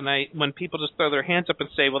at it, and when people just throw their hands up and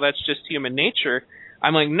say, well, that's just human nature,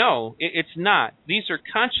 I'm like, no, it's not. These are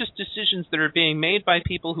conscious decisions that are being made by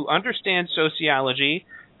people who understand sociology,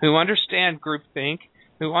 who understand groupthink,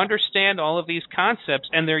 who understand all of these concepts,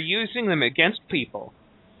 and they're using them against people.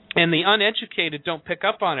 And the uneducated don't pick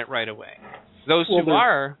up on it right away. Those who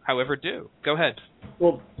are, however, do. Go ahead.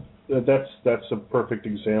 Well, that's a perfect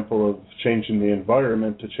example of changing the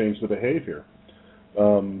environment to change the behavior.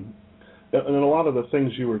 And a lot of the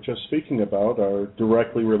things you were just speaking about are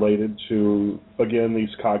directly related to, again, these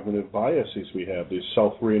cognitive biases we have, these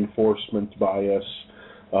self-reinforcement bias.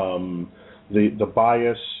 The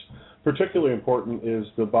bias, particularly important, is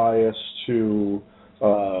the bias to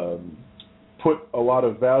put a lot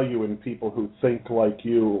of value in people who think like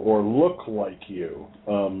you or look like you.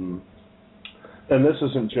 And this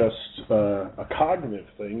isn't just a cognitive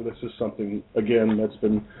thing. This is something, again, that's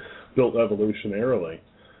been built evolutionarily.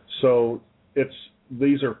 So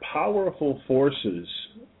these are powerful forces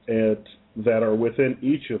that are within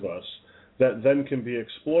each of us that then can be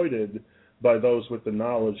exploited by those with the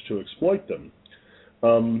knowledge to exploit them.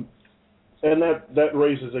 And that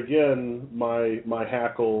raises, again, my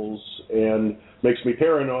hackles and makes me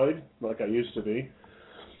paranoid, like I used to be.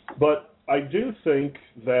 But I do think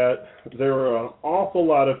that there are an awful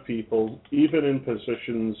lot of people, even in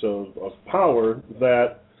positions of power,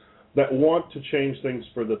 that want to change things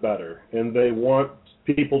for the better, and they want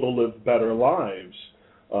people to live better lives.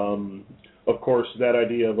 Of course, that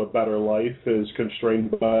idea of a better life is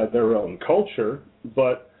constrained by their own culture,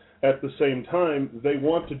 but at the same time, they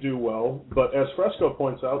want to do well, but as Fresco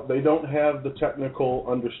points out, they don't have the technical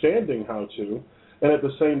understanding how to, and at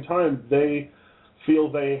the same time, they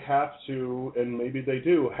feel they have to, and maybe they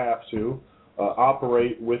do have to,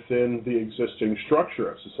 operate within the existing structure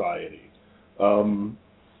of society.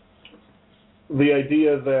 The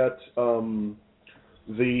idea that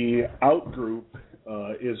the out-group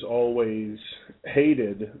is always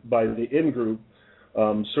hated by the in-group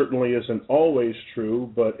certainly isn't always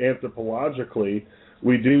true, but anthropologically,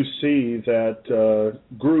 we do see that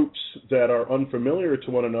groups that are unfamiliar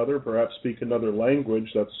to one another, perhaps speak another language,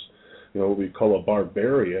 that's what we call a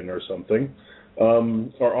barbarian or something,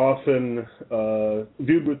 are often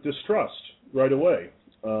viewed with distrust right away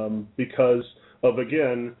because of,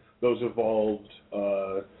 again, those evolved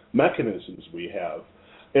mechanisms we have.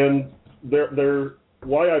 And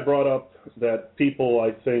why I brought up that people,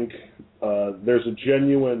 I think there's a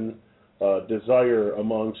genuine desire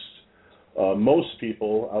amongst most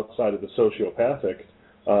people outside of the sociopathic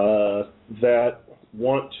that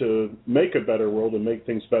want to make a better world and make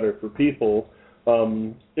things better for people.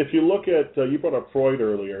 If you look at, you brought up Freud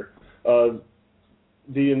earlier,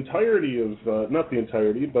 the entirety of, not the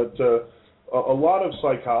entirety, but a lot of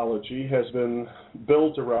psychology has been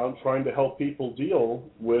built around trying to help people deal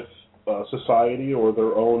with society or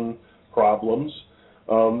their own problems.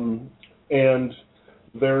 And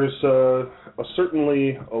there's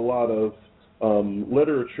certainly a lot of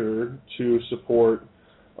literature to support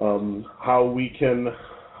how we can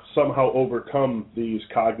somehow overcome these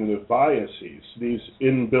cognitive biases, these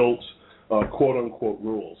inbuilt quote-unquote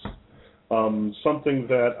rules. Something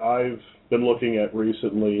that I've been looking at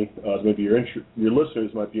recently, maybe your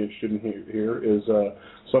listeners might be interested in here, is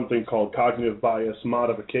something called cognitive bias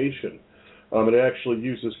modification. It actually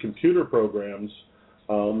uses computer programs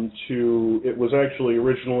it was actually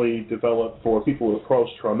originally developed for people with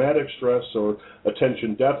post-traumatic stress or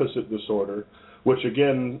attention deficit disorder, which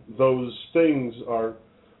again, those things are,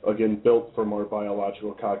 again, built from our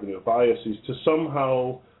biological cognitive biases to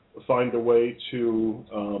somehow find a way to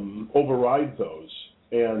override those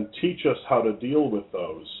and teach us how to deal with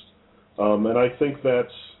those. And I think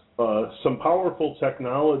that's some powerful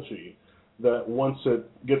technology that once it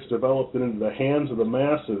gets developed into the hands of the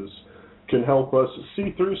masses can help us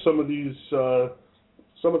see through some of these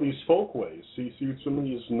folkways, see through some of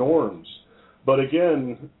these norms. But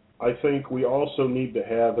again, I think we also need to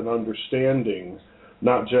have an understanding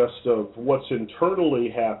not just of what's internally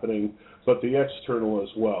happening, but the external as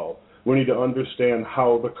well. We need to understand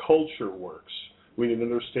how the culture works. We need to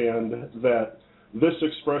understand that this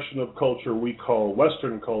expression of culture we call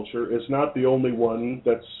Western culture is not the only one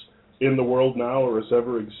that's in the world now or has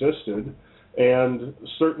ever existed, and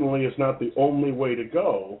certainly is not the only way to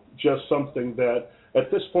go, just something that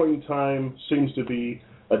at this point in time seems to be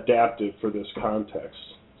adapted for this context.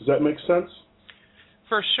 Does that make sense?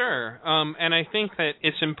 For sure. And I think that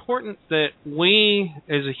it's important that we,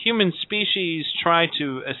 as a human species, try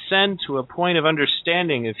to ascend to a point of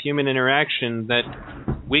understanding of human interaction that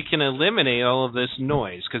we can eliminate all of this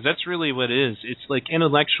noise, because that's really what it is. It's like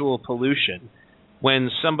intellectual pollution.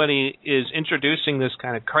 When somebody is introducing this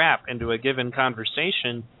kind of crap into a given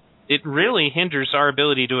conversation, it really hinders our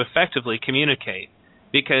ability to effectively communicate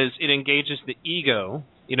because it engages the ego.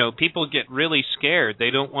 You know, people get really scared.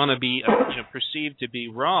 They don't want to be perceived to be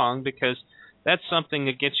wrong because that's something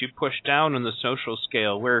that gets you pushed down on the social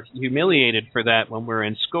scale. We're humiliated for that when we're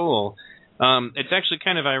in school. It's actually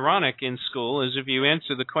kind of ironic in school, is if you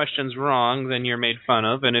answer the questions wrong, then you're made fun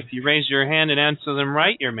of, and if you raise your hand and answer them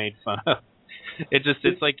right, you're made fun of.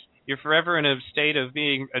 It's like you're forever in a state of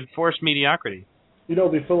being enforced mediocrity. You know,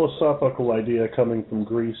 the philosophical idea coming from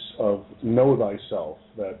Greece of know thyself,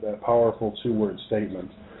 that powerful two-word statement,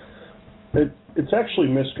 it's actually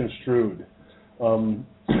misconstrued.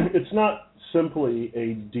 It's not simply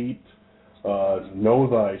a deep know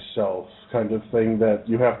thyself kind of thing that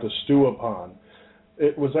you have to stew upon.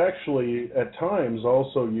 It was actually at times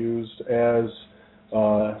also used as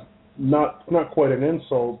not quite an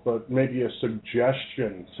insult, but maybe a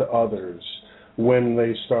suggestion to others when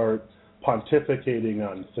they start pontificating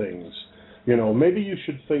on things. You know, maybe you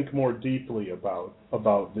should think more deeply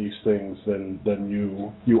about these things than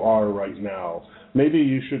you are right now. Maybe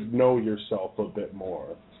you should know yourself a bit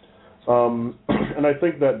more. And I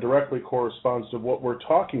think that directly corresponds to what we're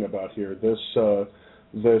talking about here,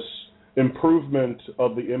 this improvement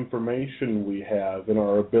of the information we have and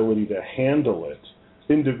our ability to handle it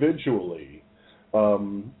individually,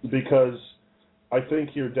 because I think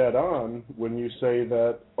you're dead on when you say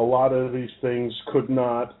that a lot of these things could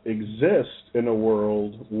not exist in a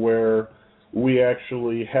world where we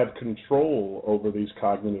actually had control over these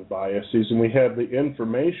cognitive biases and we had the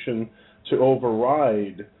information to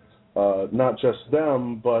override not just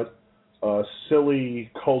them, but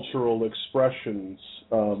silly cultural expressions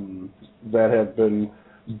that have been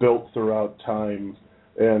built throughout time,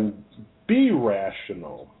 and be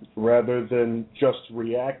rational rather than just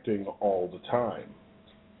reacting all the time.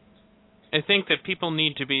 I think that people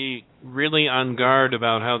need to be really on guard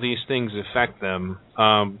about how these things affect them.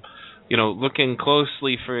 Looking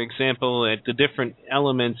closely, for example, at the different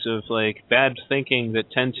elements of like bad thinking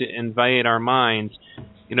that tend to invade our minds.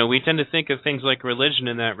 we tend to think of things like religion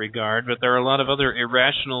in that regard, but there are a lot of other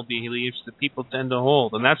irrational beliefs that people tend to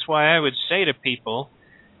hold. And that's why I would say to people,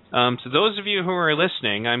 to those of you who are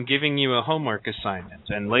listening, I'm giving you a homework assignment.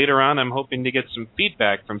 And later on, I'm hoping to get some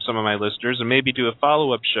feedback from some of my listeners and maybe do a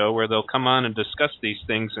follow-up show where they'll come on and discuss these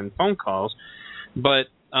things in phone calls. But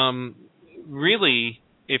really,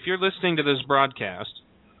 if you're listening to this broadcast,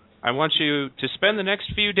 I want you to spend the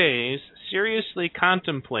next few days seriously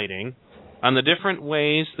contemplating on the different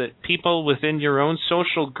ways that people within your own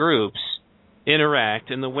social groups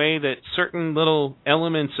interact and the way that certain little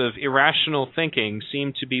elements of irrational thinking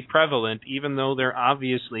seem to be prevalent even though they're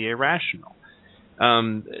obviously irrational.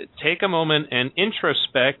 Take a moment and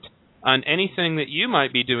introspect on anything that you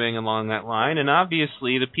might be doing along that line, and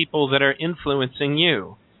obviously the people that are influencing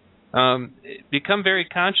you. Become very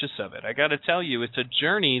conscious of it. I got to tell you, it's a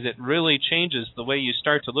journey that really changes the way you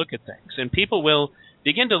start to look at things. And people will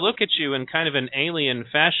begin to look at you in kind of an alien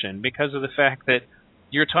fashion because of the fact that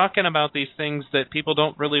you're talking about these things that people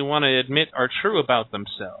don't really want to admit are true about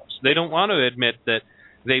themselves. They don't want to admit that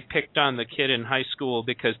they picked on the kid in high school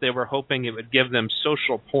because they were hoping it would give them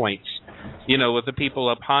social points, with the people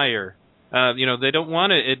up higher. They don't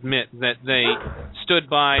want to admit that they stood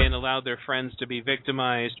by and allowed their friends to be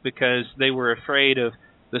victimized because they were afraid of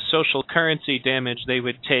the social currency damage they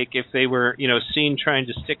would take if they were, seen trying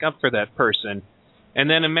to stick up for that person. And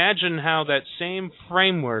then imagine how that same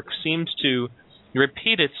framework seems to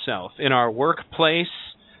repeat itself in our workplace,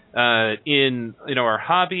 in our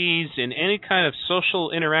hobbies, in any kind of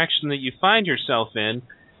social interaction that you find yourself in.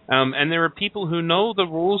 And there are people who know the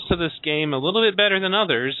rules to this game a little bit better than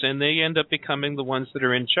others, and they end up becoming the ones that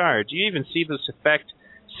are in charge. You even see this effect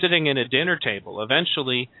sitting at a dinner table.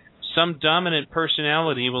 Eventually, some dominant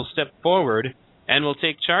personality will step forward and will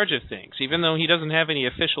take charge of things, even though he doesn't have any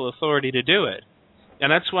official authority to do it.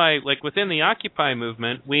 And that's why, within the Occupy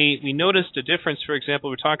movement, we noticed a difference. For example,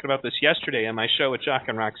 we were talking about this yesterday on my show with Jock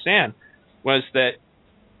and Roxanne, was that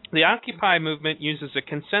the Occupy movement uses a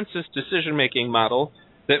consensus decision-making model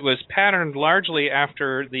that was patterned largely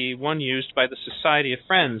after the one used by the Society of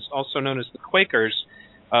Friends, also known as the Quakers,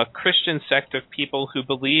 a Christian sect of people who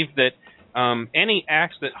believe that any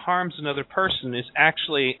act that harms another person is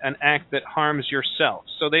actually an act that harms yourself.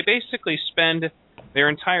 So they basically spend their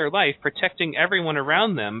entire life protecting everyone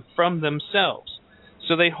around them from themselves.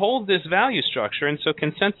 So they hold this value structure, and so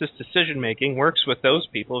consensus decision-making works with those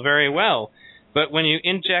people very well. But when you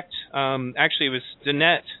inject, actually it was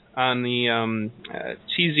Danette on the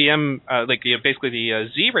TZM, basically the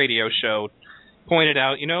Z radio show, pointed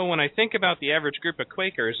out, when I think about the average group of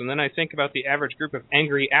Quakers and then I think about the average group of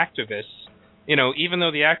angry activists, even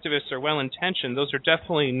though the activists are well-intentioned, those are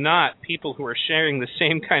definitely not people who are sharing the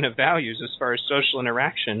same kind of values as far as social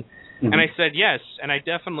interaction. Mm-hmm. And I said, yes, and I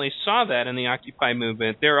definitely saw that in the Occupy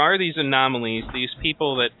movement. There are these anomalies, these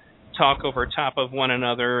people that talk over top of one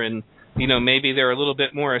another, and maybe they're a little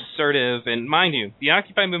bit more assertive. And mind you, the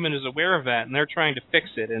Occupy movement is aware of that, and they're trying to fix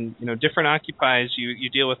it. And, different Occupies, you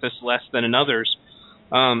deal with this less than in others.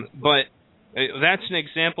 But that's an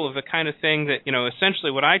example of the kind of thing that,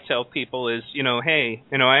 essentially what I tell people is, hey,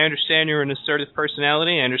 I understand you're an assertive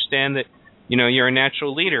personality. I understand that, you're a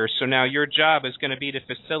natural leader. So now your job is going to be to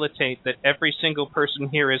facilitate that every single person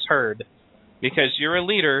here is heard. Because you're a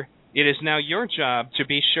leader, it is now your job to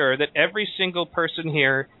be sure that every single person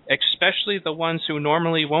here, especially the ones who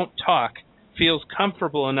normally won't talk, feels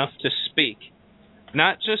comfortable enough to speak.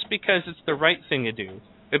 Not just because it's the right thing to do,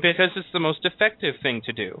 but because it's the most effective thing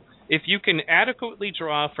to do. If you can adequately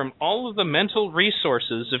draw from all of the mental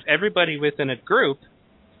resources of everybody within a group,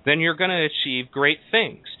 then you're going to achieve great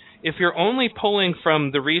things. If you're only pulling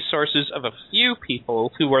from the resources of a few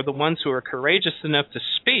people who are the ones who are courageous enough to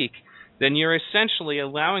speak, then you're essentially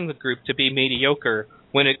allowing the group to be mediocre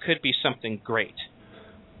when it could be something great.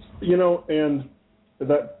 And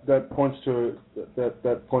that points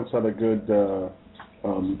out a good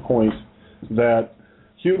point that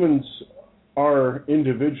humans are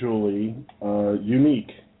individually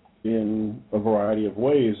unique in a variety of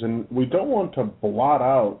ways, and we don't want to blot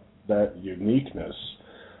out that uniqueness.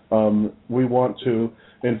 We want to,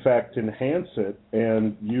 in fact, enhance it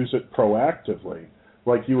and use it proactively,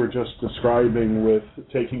 like you were just describing with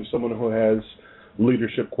taking someone who has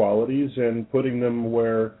leadership qualities and putting them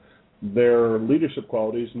where their leadership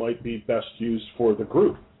qualities might be best used for the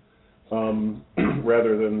group,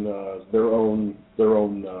 rather than their own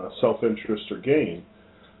self-interest or gain.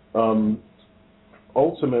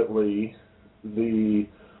 Ultimately, the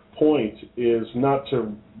point is not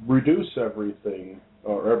to reduce everything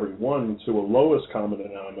or everyone to a lowest common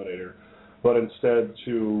denominator, but instead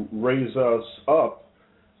to raise us up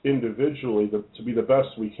individually to be the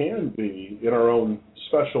best we can be in our own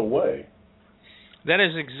special way. That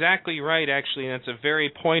is exactly right, actually, and that's a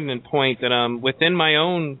very poignant point that within my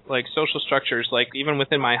own like social structures, like even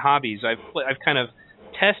within my hobbies, I've kind of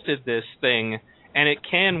tested this thing, and it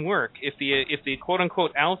can work if the quote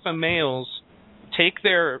unquote alpha males take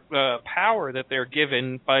their power that they're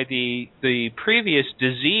given by the previous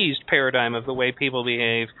diseased paradigm of the way people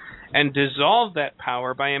behave and dissolve that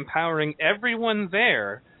power by empowering everyone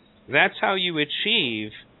there. That's how you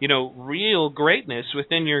achieve, real greatness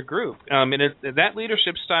within your group. That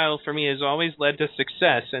leadership style for me has always led to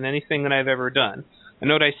success in anything that I've ever done. And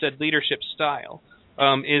note I said leadership style,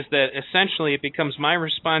 is that essentially it becomes my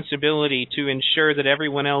responsibility to ensure that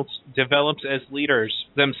everyone else develops as leaders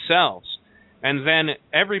themselves. And then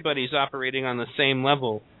everybody's operating on the same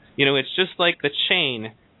level. It's just like the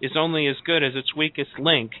chain is only as good as its weakest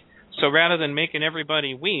link. So rather than making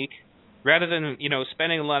everybody weak, rather than,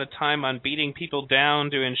 spending a lot of time on beating people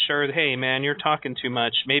down to ensure that, hey, man, you're talking too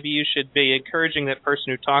much, maybe you should be encouraging that person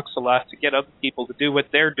who talks a lot to get other people to do what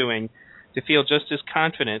they're doing, to feel just as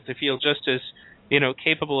confident, to feel just as,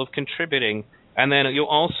 capable of contributing. And then you'll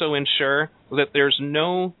also ensure that there's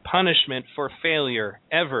no punishment for failure,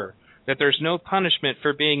 ever, that there's no punishment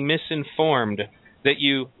for being misinformed, that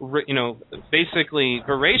you basically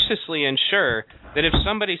voraciously ensure that if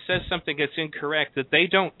somebody says something that's incorrect, that they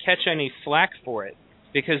don't catch any flack for it,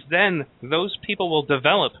 because then those people will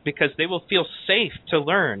develop because they will feel safe to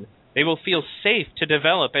learn. They will feel safe to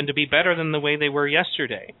develop and to be better than the way they were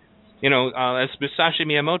yesterday. As Musashi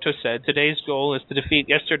Miyamoto said, today's goal is to defeat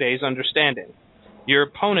yesterday's understanding. Your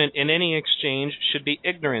opponent in any exchange should be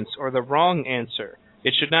ignorance or the wrong answer.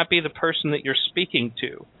 It should not be the person that you're speaking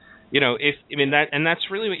to. That's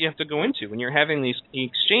really what you have to go into when you're having these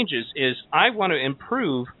exchanges is I want to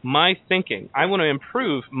improve my thinking. I want to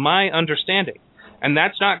improve my understanding. And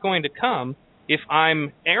that's not going to come if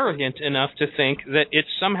I'm arrogant enough to think that it's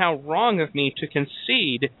somehow wrong of me to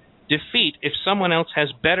concede defeat if someone else has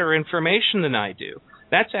better information than I do.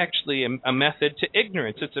 That's actually a method to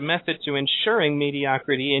ignorance. It's a method to ensuring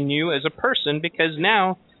mediocrity in you as a person, because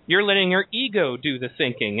now you're letting your ego do the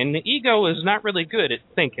thinking, and the ego is not really good at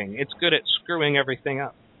thinking. It's good at screwing everything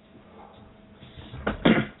up.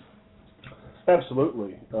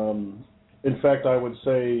 Absolutely. In fact, I would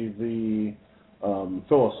say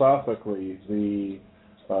philosophically, the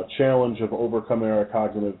challenge of overcoming our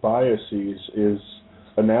cognitive biases is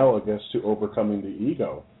analogous to overcoming the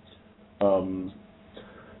ego.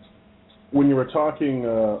 When you were talking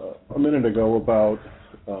a minute ago about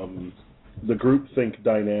the groupthink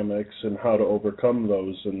dynamics and how to overcome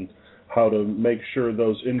those and how to make sure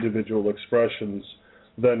those individual expressions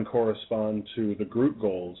then correspond to the group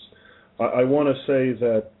goals, I want to say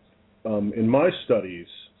that in my studies,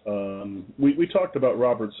 we talked about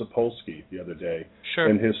Robert Sapolsky the other day. Sure.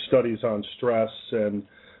 And his studies on stress and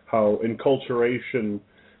how enculturation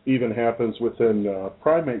even happens within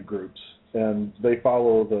primate groups, and they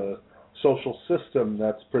follow the social system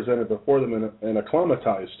that's presented before them and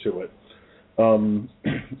acclimatize to it.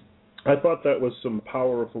 I thought that was some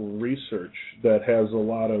powerful research that has a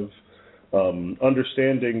lot of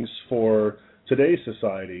understandings for today's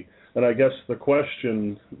society. And I guess the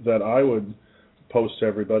question that I would pose to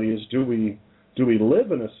everybody is, do we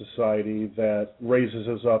live in a society that raises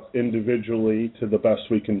us up individually to the best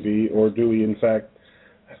we can be, or do we, in fact,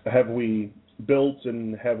 have we built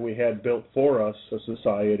and have we had built for us a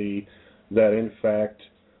society that, in fact,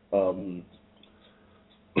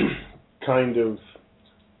 kind of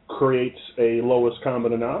creates a lowest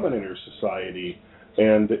common denominator society?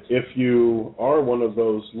 And if you are one of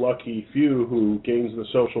those lucky few who gains the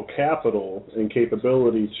social capital and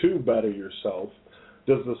capability to better yourself,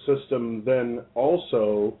 does the system then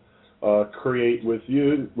also create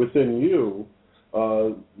within you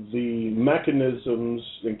the mechanisms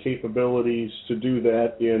and capabilities to do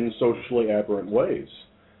that in socially aberrant ways?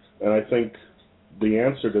 And I think the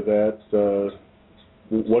answer to that,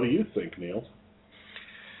 what do you think, Neil?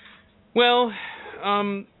 Well,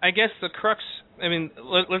 I guess the crux,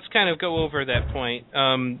 let's kind of go over that point.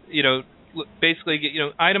 Basically,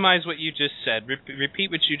 itemize what you just said. Repeat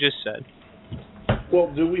what you just said.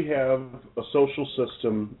 Well, do we have a social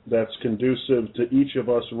system that's conducive to each of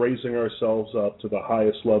us raising ourselves up to the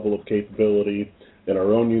highest level of capability in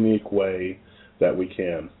our own unique way that we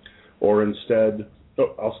can? Or instead,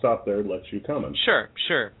 I'll stop there and let you comment.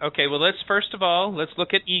 Sure. Okay, well, let's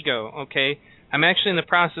look at ego, okay? I'm actually in the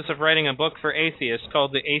process of writing a book for atheists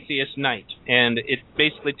called The Atheist Knight, and it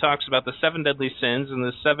basically talks about the 7 deadly sins and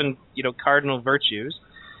the 7, cardinal virtues,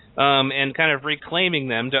 and kind of reclaiming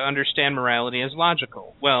them to understand morality as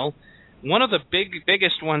logical. Well, one of the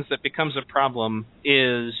biggest ones that becomes a problem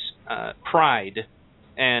is pride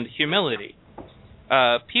and humility.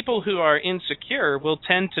 People who are insecure will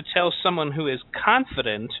tend to tell someone who is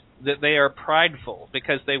confident that they are prideful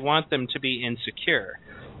because they want them to be insecure.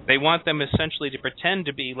 They want them essentially to pretend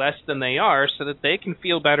to be less than they are so that they can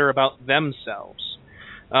feel better about themselves.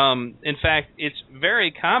 In fact, it's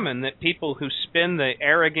very common that people who spin the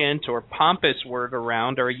arrogant or pompous word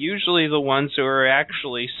around are usually the ones who are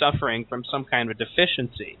actually suffering from some kind of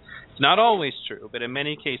deficiency. It's not always true, but in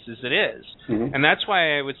many cases it is. Mm-hmm. And that's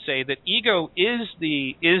why I would say that ego is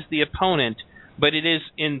the opponent, but it is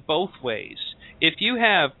in both ways. If you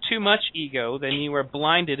have too much ego, then you are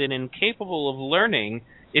blinded and incapable of learning.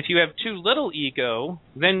 If you have too little ego,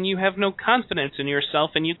 then you have no confidence in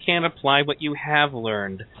yourself and you can't apply what you have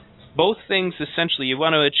learned. Both things, essentially, you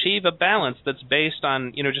want to achieve a balance that's based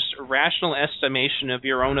on, just a rational estimation of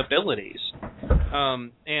your own abilities.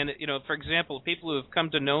 And, for example, people who have come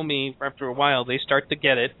to know me after a while, they start to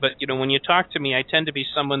get it. But, when you talk to me, I tend to be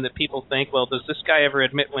someone that people think, well, does this guy ever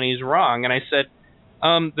admit when he's wrong? And I said,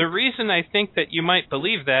 the reason I think that you might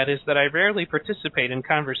believe that is that I rarely participate in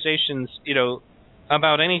conversations,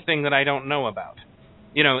 about anything that I don't know about.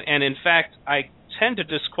 And in fact, I tend to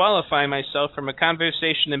disqualify myself from a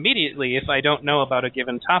conversation immediately if I don't know about a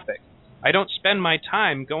given topic. I don't spend my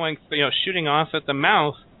time going, shooting off at the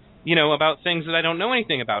mouth, about things that I don't know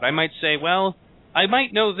anything about. I might say, well, I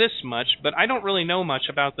might know this much, but I don't really know much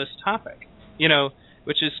about this topic,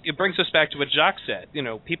 it brings us back to what Jacques said.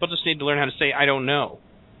 People just need to learn how to say, I don't know.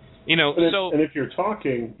 And if you're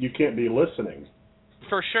talking, you can't be listening.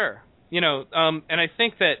 For sure. And I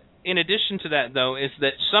think that in addition to that, though, is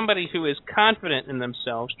that somebody who is confident in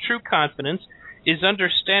themselves, true confidence, is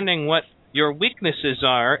understanding what your weaknesses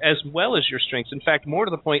are as well as your strengths. In fact, more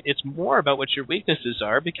to the point, it's more about what your weaknesses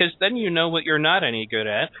are, because then you know what you're not any good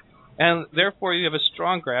at, and therefore you have a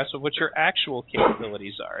strong grasp of what your actual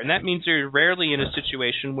capabilities are. And that means you're rarely in a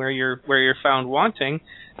situation where you're found wanting,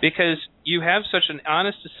 because you have such an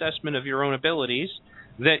honest assessment of your own abilities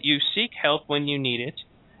that you seek help when you need it.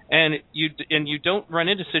 And you don't run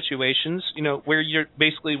into situations, where you're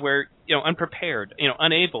basically unprepared,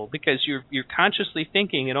 unable, because you're consciously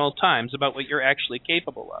thinking at all times about what you're actually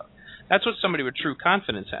capable of. That's what somebody with true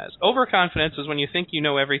confidence has. Overconfidence is when you think you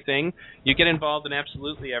know everything, you get involved in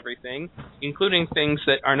absolutely everything, including things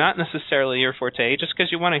that are not necessarily your forte, just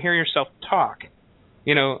because you want to hear yourself talk.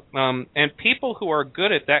 And people who are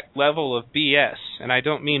good at that level of BS, and I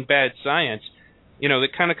don't mean bad science,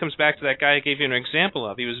 it kind of comes back to that guy I gave you an example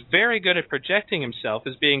of. He was very good at projecting himself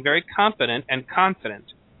as being very competent and confident,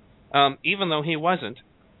 even though he wasn't.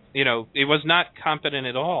 He was not competent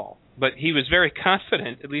at all, but he was very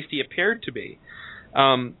confident, at least he appeared to be.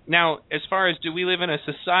 Now, as far as do we live in a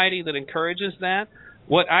society that encourages that,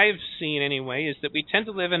 what I've seen anyway is that we tend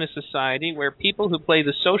to live in a society where people who play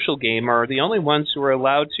the social game are the only ones who are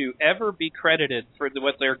allowed to ever be credited for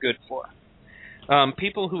what they're good for.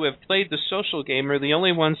 People who have played the social game are the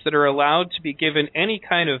only ones that are allowed to be given any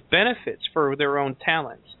kind of benefits for their own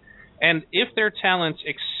talents. And if their talents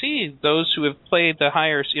exceed those who have played the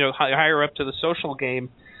higher up to the social game,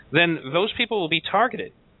 then those people will be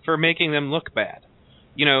targeted for making them look bad.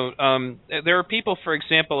 There are people, for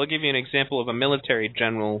example, I'll give you an example of a military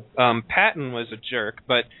general. Patton was a jerk,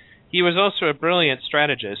 but he was also a brilliant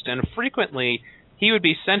strategist, and frequently he would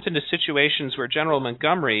be sent into situations where General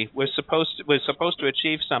Montgomery was supposed to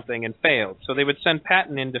achieve something and failed. So they would send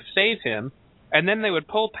Patton in to save him, and then they would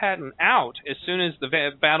pull Patton out as soon as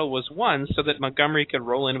the battle was won so that Montgomery could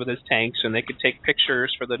roll in with his tanks and they could take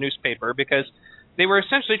pictures for the newspaper, because they were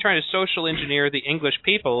essentially trying to social engineer the English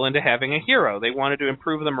people into having a hero. They wanted to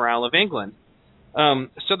improve the morale of England.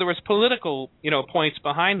 So there was political, points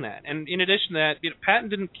behind that. And in addition to that, Patton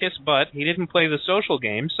didn't kiss butt. He didn't play the social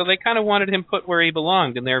game. So they kind of wanted him put where he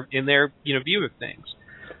belonged in their view of things.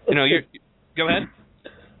 Go ahead.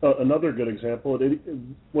 Another good example,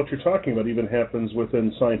 what you're talking about even happens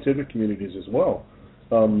within scientific communities as well.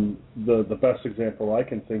 The best example I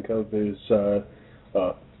can think of is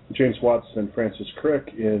James Watson and Francis Crick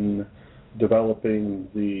in developing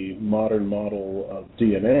the modern model of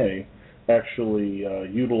DNA. Actually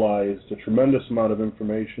utilized a tremendous amount of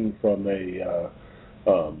information from a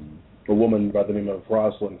woman by the name of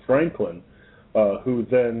Rosalind Franklin, who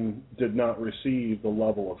then did not receive the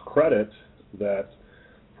level of credit that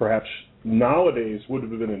perhaps nowadays would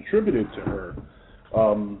have been attributed to her,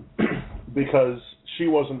 because she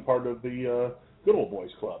wasn't part of the Good Old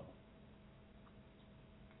Boys Club.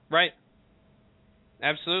 Right.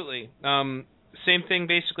 Absolutely. Same thing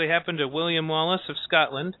basically happened to William Wallace of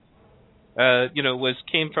Scotland.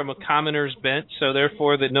 came from a commoner's bent, so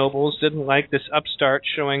therefore the nobles didn't like this upstart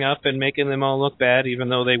showing up and making them all look bad, even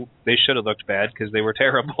though they should have looked bad because they were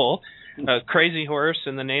terrible. Crazy Horse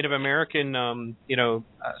in the Native American,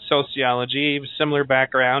 sociology, similar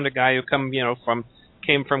background, a guy who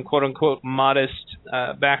came from quote unquote modest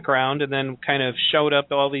background, and then kind of showed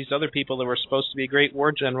up all these other people that were supposed to be great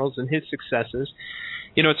war generals and his successes.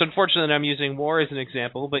 It's unfortunate that I'm using war as an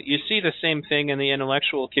example, but you see the same thing in the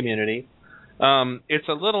intellectual community. It's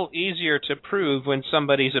a little easier to prove when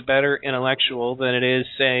somebody's a better intellectual than it is,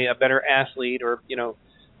 say, a better athlete, or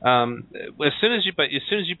as soon as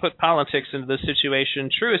you put politics into the situation,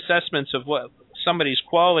 true assessments of what somebody's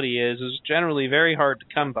quality is generally very hard to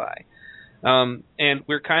come by. And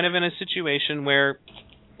we're kind of in a situation where,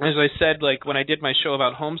 as I said, like when I did my show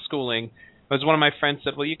about homeschooling, was one of my friends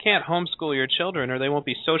said, well, you can't homeschool your children or they won't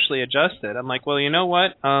be socially adjusted. I'm like, well, you know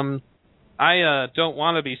what? I don't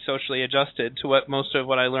want to be socially adjusted to most of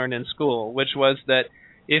what I learned in school, which was that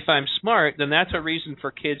if I'm smart, then that's a reason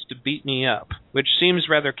for kids to beat me up, which seems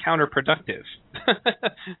rather counterproductive.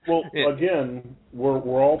 Well, again,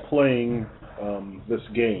 we're all playing this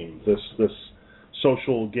game, this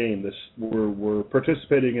social game. We're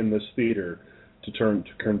participating in this theater, to turn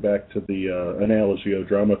back to the analogy of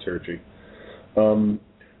dramaturgy. And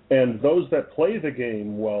those that play the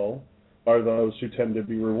game well are those who tend to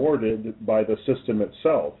be rewarded by the system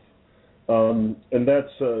itself. And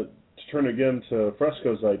that's, to turn again to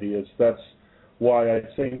Fresco's ideas, that's why I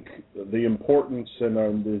think the importance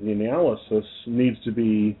and the analysis needs to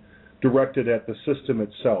be directed at the system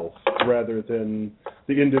itself rather than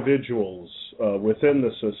the individuals within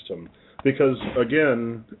the system. Because,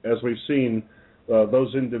 again, as we've seen,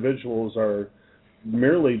 those individuals are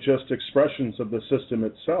merely just expressions of the system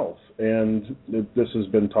itself. And this has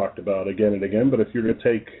been talked about again and again, but if you're to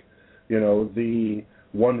take, the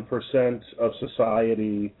 1% of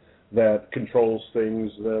society that controls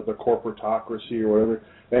things, the corporatocracy or whatever,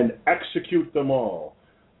 and execute them all,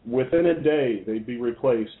 within a day they'd be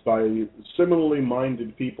replaced by similarly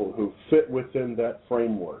minded people who fit within that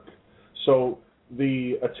framework. So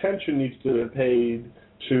the attention needs to be paid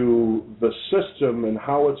to the system and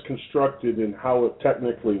how it's constructed and how it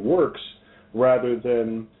technically works, rather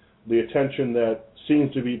than the attention that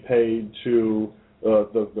seems to be paid to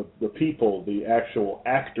the people, the actual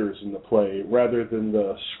actors in the play, rather than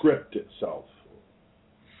the script itself.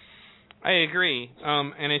 I agree,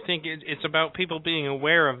 and I think it's about people being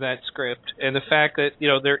aware of that script and the fact that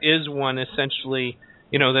there is one essentially.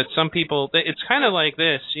 That some people, it's kind of like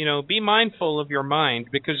this, be mindful of your mind,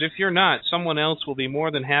 because if you're not, someone else will be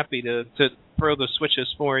more than happy to throw the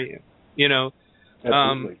switches for you, and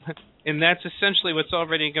that's essentially what's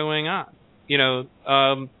already going on,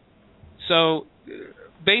 so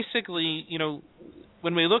basically,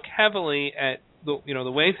 when we look heavily at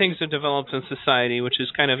the way things have developed in society, which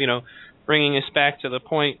is kind of, bringing us back to the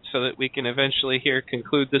point so that we can eventually here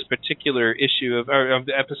conclude this particular issue of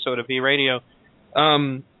the episode of V-Radio,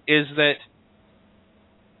 is that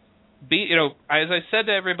as I said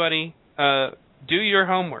to everybody, do your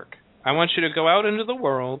homework. I want you to go out into the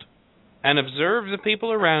world and observe the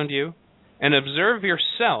people around you and observe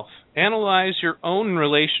yourself. Analyze your own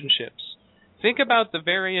relationships. Think about the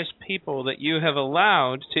various people that you have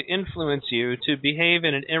allowed to influence you to behave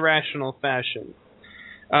in an irrational fashion.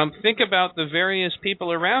 Think about the various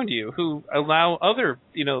people around you who allow other,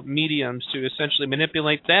 mediums to essentially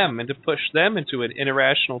manipulate them and to push them into an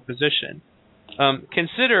irrational position.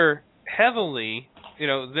 Consider heavily,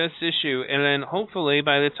 this issue, and then hopefully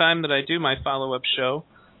by the time that I do my follow-up show,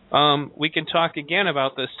 we can talk again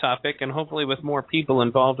about this topic, and hopefully with more people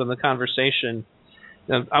involved in the conversation.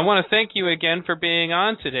 I want to thank you again for being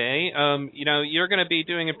on today. You're going to be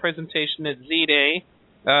doing a presentation at Z-Day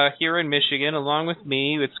here in Michigan, along with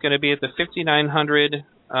me. It's going to be at the 5900,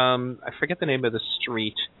 I forget the name of the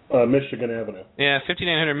street. Michigan Avenue. Yeah,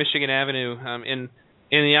 5900 Michigan Avenue. In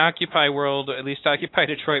the Occupy world, at least Occupy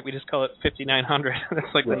Detroit, we just call it 5900. That's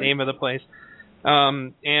like right. The name of the place.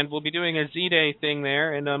 And we'll be doing a Z-Day thing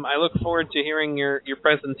there, and I look forward to hearing your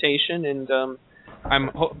presentation, and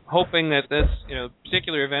I'm hoping that this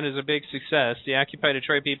particular event is a big success. The Occupy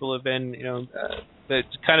Detroit people have been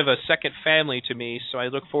it's kind of a second family to me, so I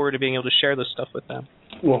look forward to being able to share this stuff with them.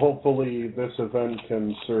 Well, hopefully this event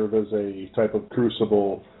can serve as a type of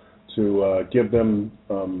crucible to give them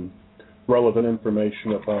relevant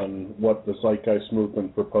information upon what the Zeitgeist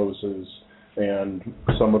movement proposes and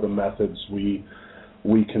some of the methods we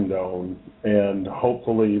condone, and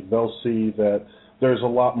hopefully they'll see that there's a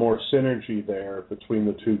lot more synergy there between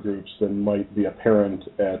the two groups than might be apparent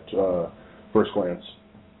at first glance.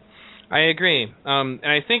 I agree. And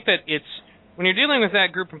I think that it's, when you're dealing with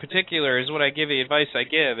that group in particular, is what I give, the advice I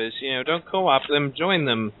give is, don't co-opt them, join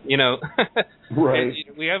them, Right.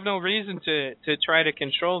 And we have no reason to try to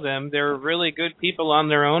control them. They're really good people on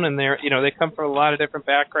their own, and they come from a lot of different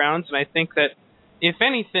backgrounds, and I think that, if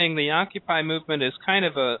anything, the Occupy movement is kind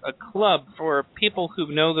of a club for people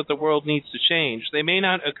who know that the world needs to change. They may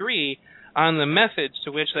not agree on the methods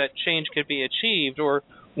to which that change could be achieved or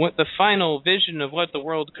what the final vision of what the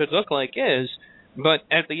world could look like is, but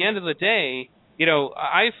at the end of the day,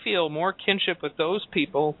 I feel more kinship with those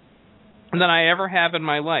people than I ever have in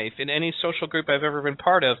my life, in any social group I've ever been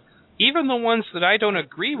part of, even the ones that I don't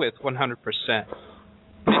agree with 100%.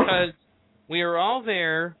 Because we are all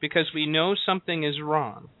there because we know something is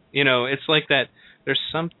wrong. It's like that, there's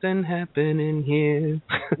something happening here,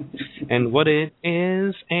 and what it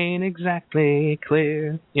is ain't exactly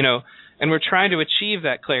clear. And we're trying to achieve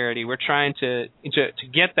that clarity. We're trying to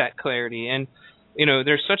get that clarity. And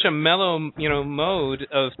there's such a mellow, mode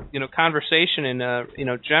of, conversation, and,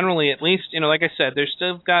 generally, at least, like I said, there's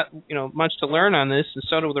still got, much to learn on this, and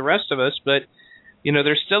so do the rest of us, but,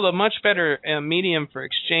 there's still a much better medium for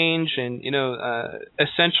exchange and,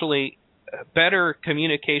 essentially a better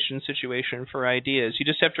communication situation for ideas. You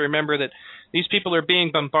just have to remember that these people are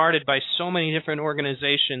being bombarded by so many different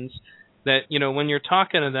organizations that, when you're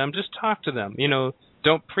talking to them, just talk to them.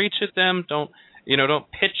 Don't preach at them, don't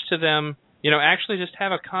pitch to them. Actually just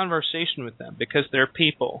have a conversation with them because they're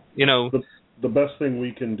people, The best thing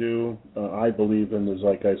we can do, I believe, in the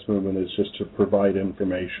Zeitgeist movement is just to provide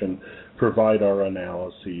information, provide our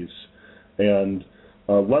analyses, and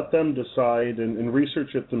let them decide and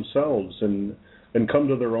research it themselves and come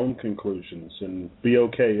to their own conclusions and be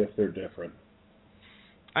okay if they're different.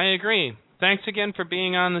 I agree. Thanks again for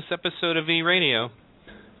being on this episode of V Radio.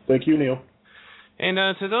 Thank you, Neil. And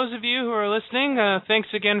to those of you who are listening, thanks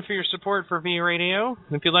again for your support for V Radio.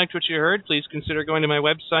 If you liked what you heard, please consider going to my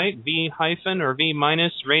website, v-radio.org.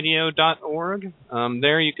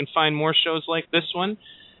 There you can find more shows like this one,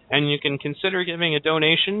 and you can consider giving a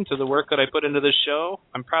donation to the work that I put into this show.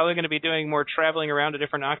 I'm probably going to be doing more traveling around to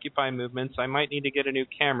different Occupy movements. I might need to get a new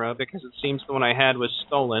camera because it seems the one I had was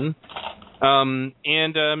stolen.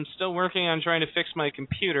 And I'm still working on trying to fix my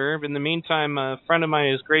computer. In the meantime, a friend of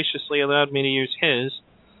mine has graciously allowed me to use his.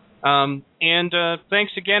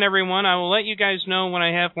 Thanks again, everyone. I will let you guys know when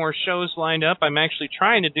I have more shows lined up. I'm actually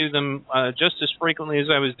trying to do them just as frequently as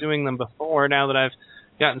I was doing them before, now that I've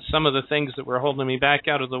gotten some of the things that were holding me back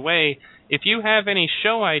out of the way. If you have any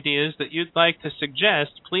show ideas that you'd like to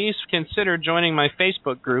suggest, please consider joining my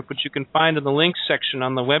Facebook group, which you can find in the links section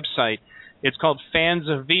on the website. It's called Fans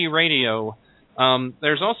of V Radio.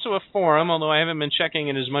 There's also a forum, although I haven't been checking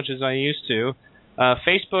it as much as I used to.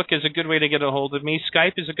 Facebook is a good way to get a hold of me.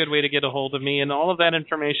 Skype is a good way to get a hold of me. And all of that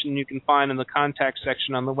information you can find in the contact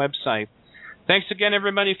section on the website. Thanks again,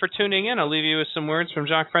 everybody, for tuning in. I'll leave you with some words from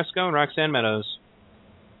Jacques Fresco and Roxanne Meadows.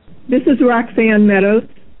 This is Roxanne Meadows.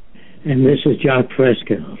 And this is Jacques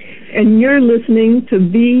Fresco. And you're listening to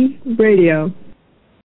V Radio.